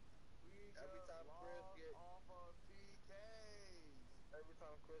 We Every just time Chris lost get, off of PKs. every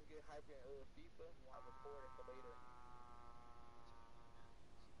time Chris get hyped in FIFA, I record it for later.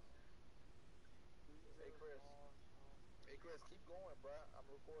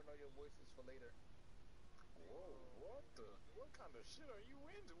 recording all your voices for later. Whoa, what the? What kind of shit are you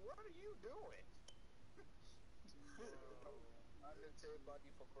into? What are you doing? I didn't tell you about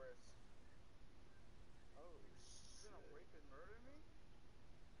you for Chris. Oh shit! You gonna rape and murder me?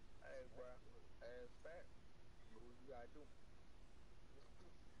 Hey, bruh. Hey, it's fact. Do what you gotta do. You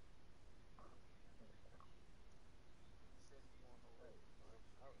said you want no rape.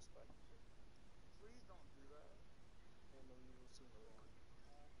 I respect it. Please don't do that. Ain't no evil sooner born.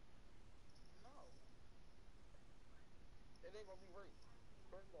 No. It ain't gonna be rape.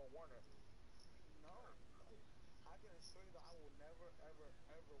 Chris gonna want her. No. I can assure you that I will never, ever,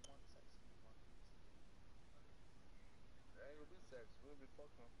 ever want sex with you, Marquise. It ain't gonna be sex. We'll be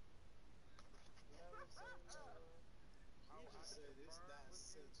fucking. Never say never. He just said it's not with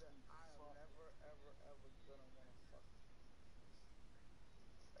you sex. that We I am fuck. never, ever, ever gonna wanna fuck you.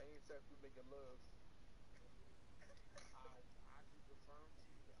 Ain't sex. We making love. I can confirm to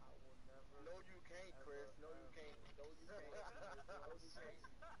you that I will never. No, you can't, Chris. No, you can't. No, you can't. No, you can't.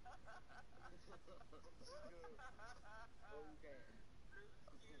 No, you can't.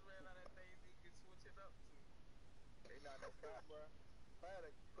 He's ran out of things he can switch it up to. Ain't not no cap, bro. If I had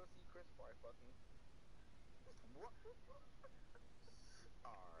a pussy, Chris probably fuck me. What?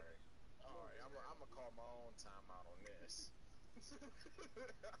 Alright. Alright. I'm gonna call my own timeout on this.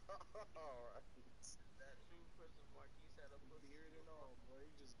 Alright. That true, Chris, if Marquise had a pussy. Beard and all, bro. He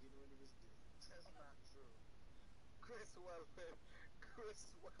just getting rid of his dick. That's not true. Chris Wellman.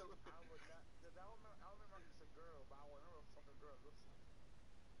 Chris Wellman. I would not. Cause I remember Marquise a girl, but I would never fuck a girl that looks like her.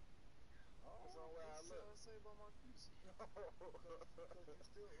 Oh, What's wrong with how I what look? you say about Marquise? Because you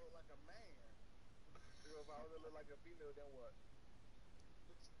still look like a man. So if I was to look like a female, then what?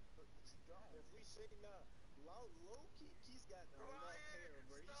 But you don't. If we say now, low key, Keith's got enough hair,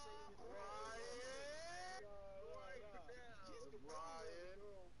 bro. He shaving his Brian,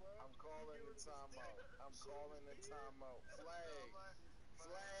 I'm calling the timeout. I'm calling the timeout.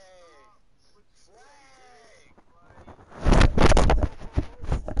 Flag.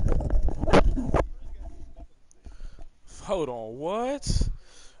 Hold on, what?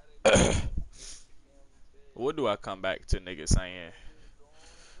 What do I come back to niggas saying?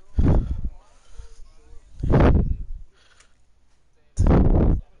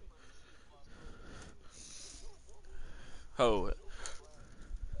 Hold.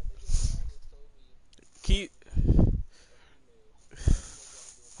 Keep.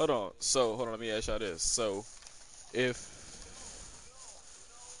 Hold on. So, hold on. Let me ask y'all this. So, if.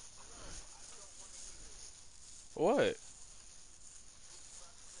 What?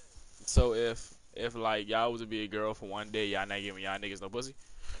 So, if like, y'all was to be a girl for one day, y'all not giving y'all niggas no pussy?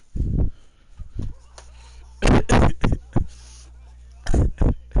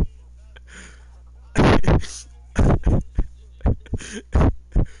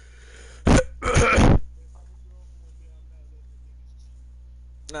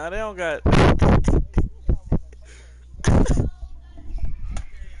 Nah, they don't got.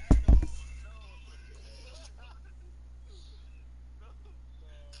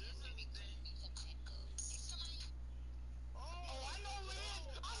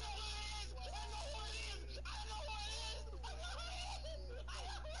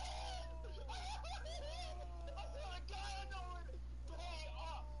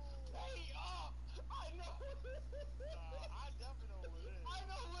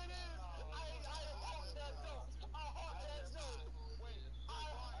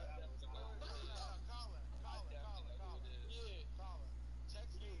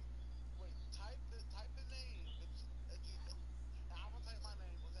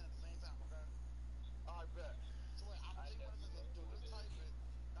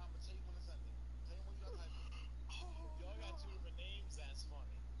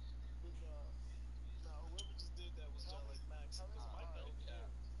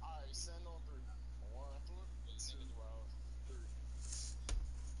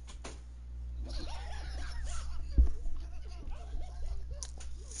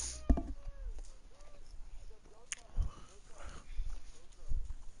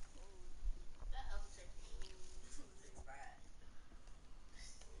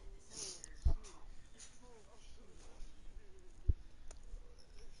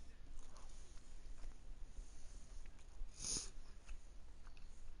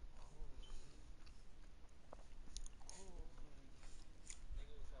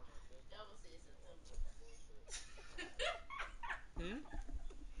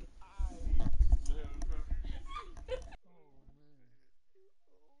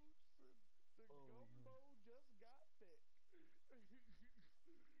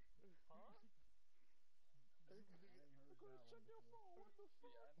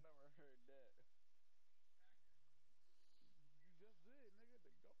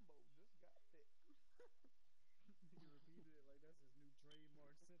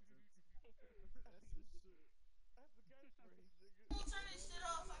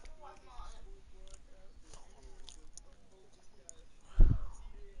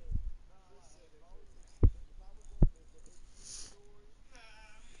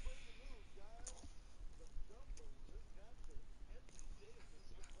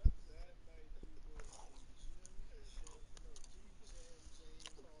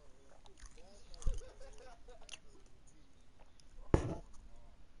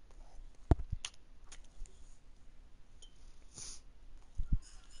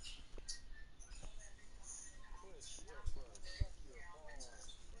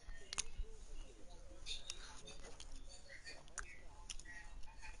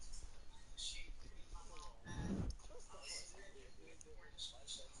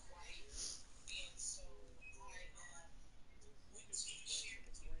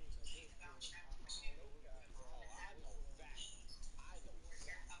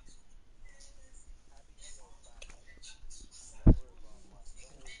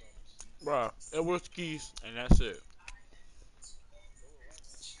 Bro, it was keys, and that's it.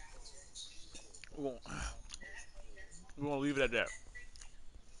 We're gonna leave it at that.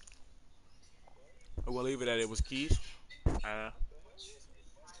 We're gonna leave it at it was keys. This motherfucker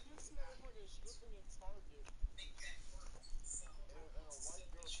is stripping in Target, and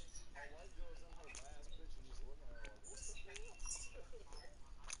a white girl's in her last picture, just looking at her like, what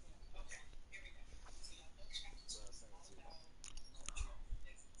the fuck? Bro,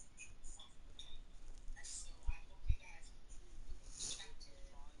 I sent it to you.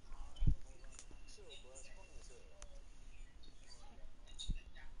 Chill, bro. It's funny as hell.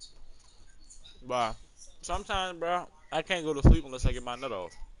 Bro, sometimes, bro, I can't go to sleep unless I get my nut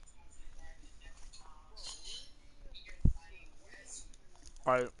off.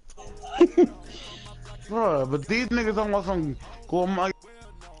 Alright. Bro, but these niggas talking about some cool money.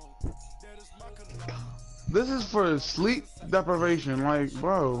 This is for sleep deprivation, like,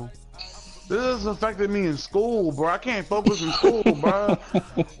 bro. This has affected me in school, bro. I can't focus in school, bro.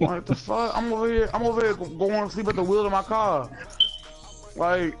 Like the fuck? I'm over here going to sleep at the wheel of my car.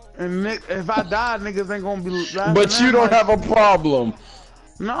 Like, and if I die, niggas ain't gonna be laughing. But you don't have a problem.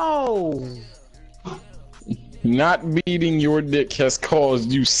 No. Not beating your dick has caused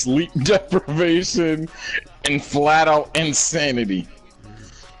you sleep deprivation and flat out insanity.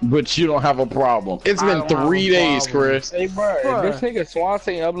 But you don't have a problem. It's been 3 days, Chris. Hey, bro, this nigga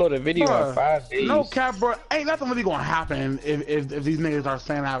Swanson uploaded a video in 5 days. No cap, bro. Ain't nothing really gonna happen if these niggas are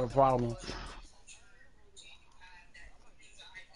saying I have a problem.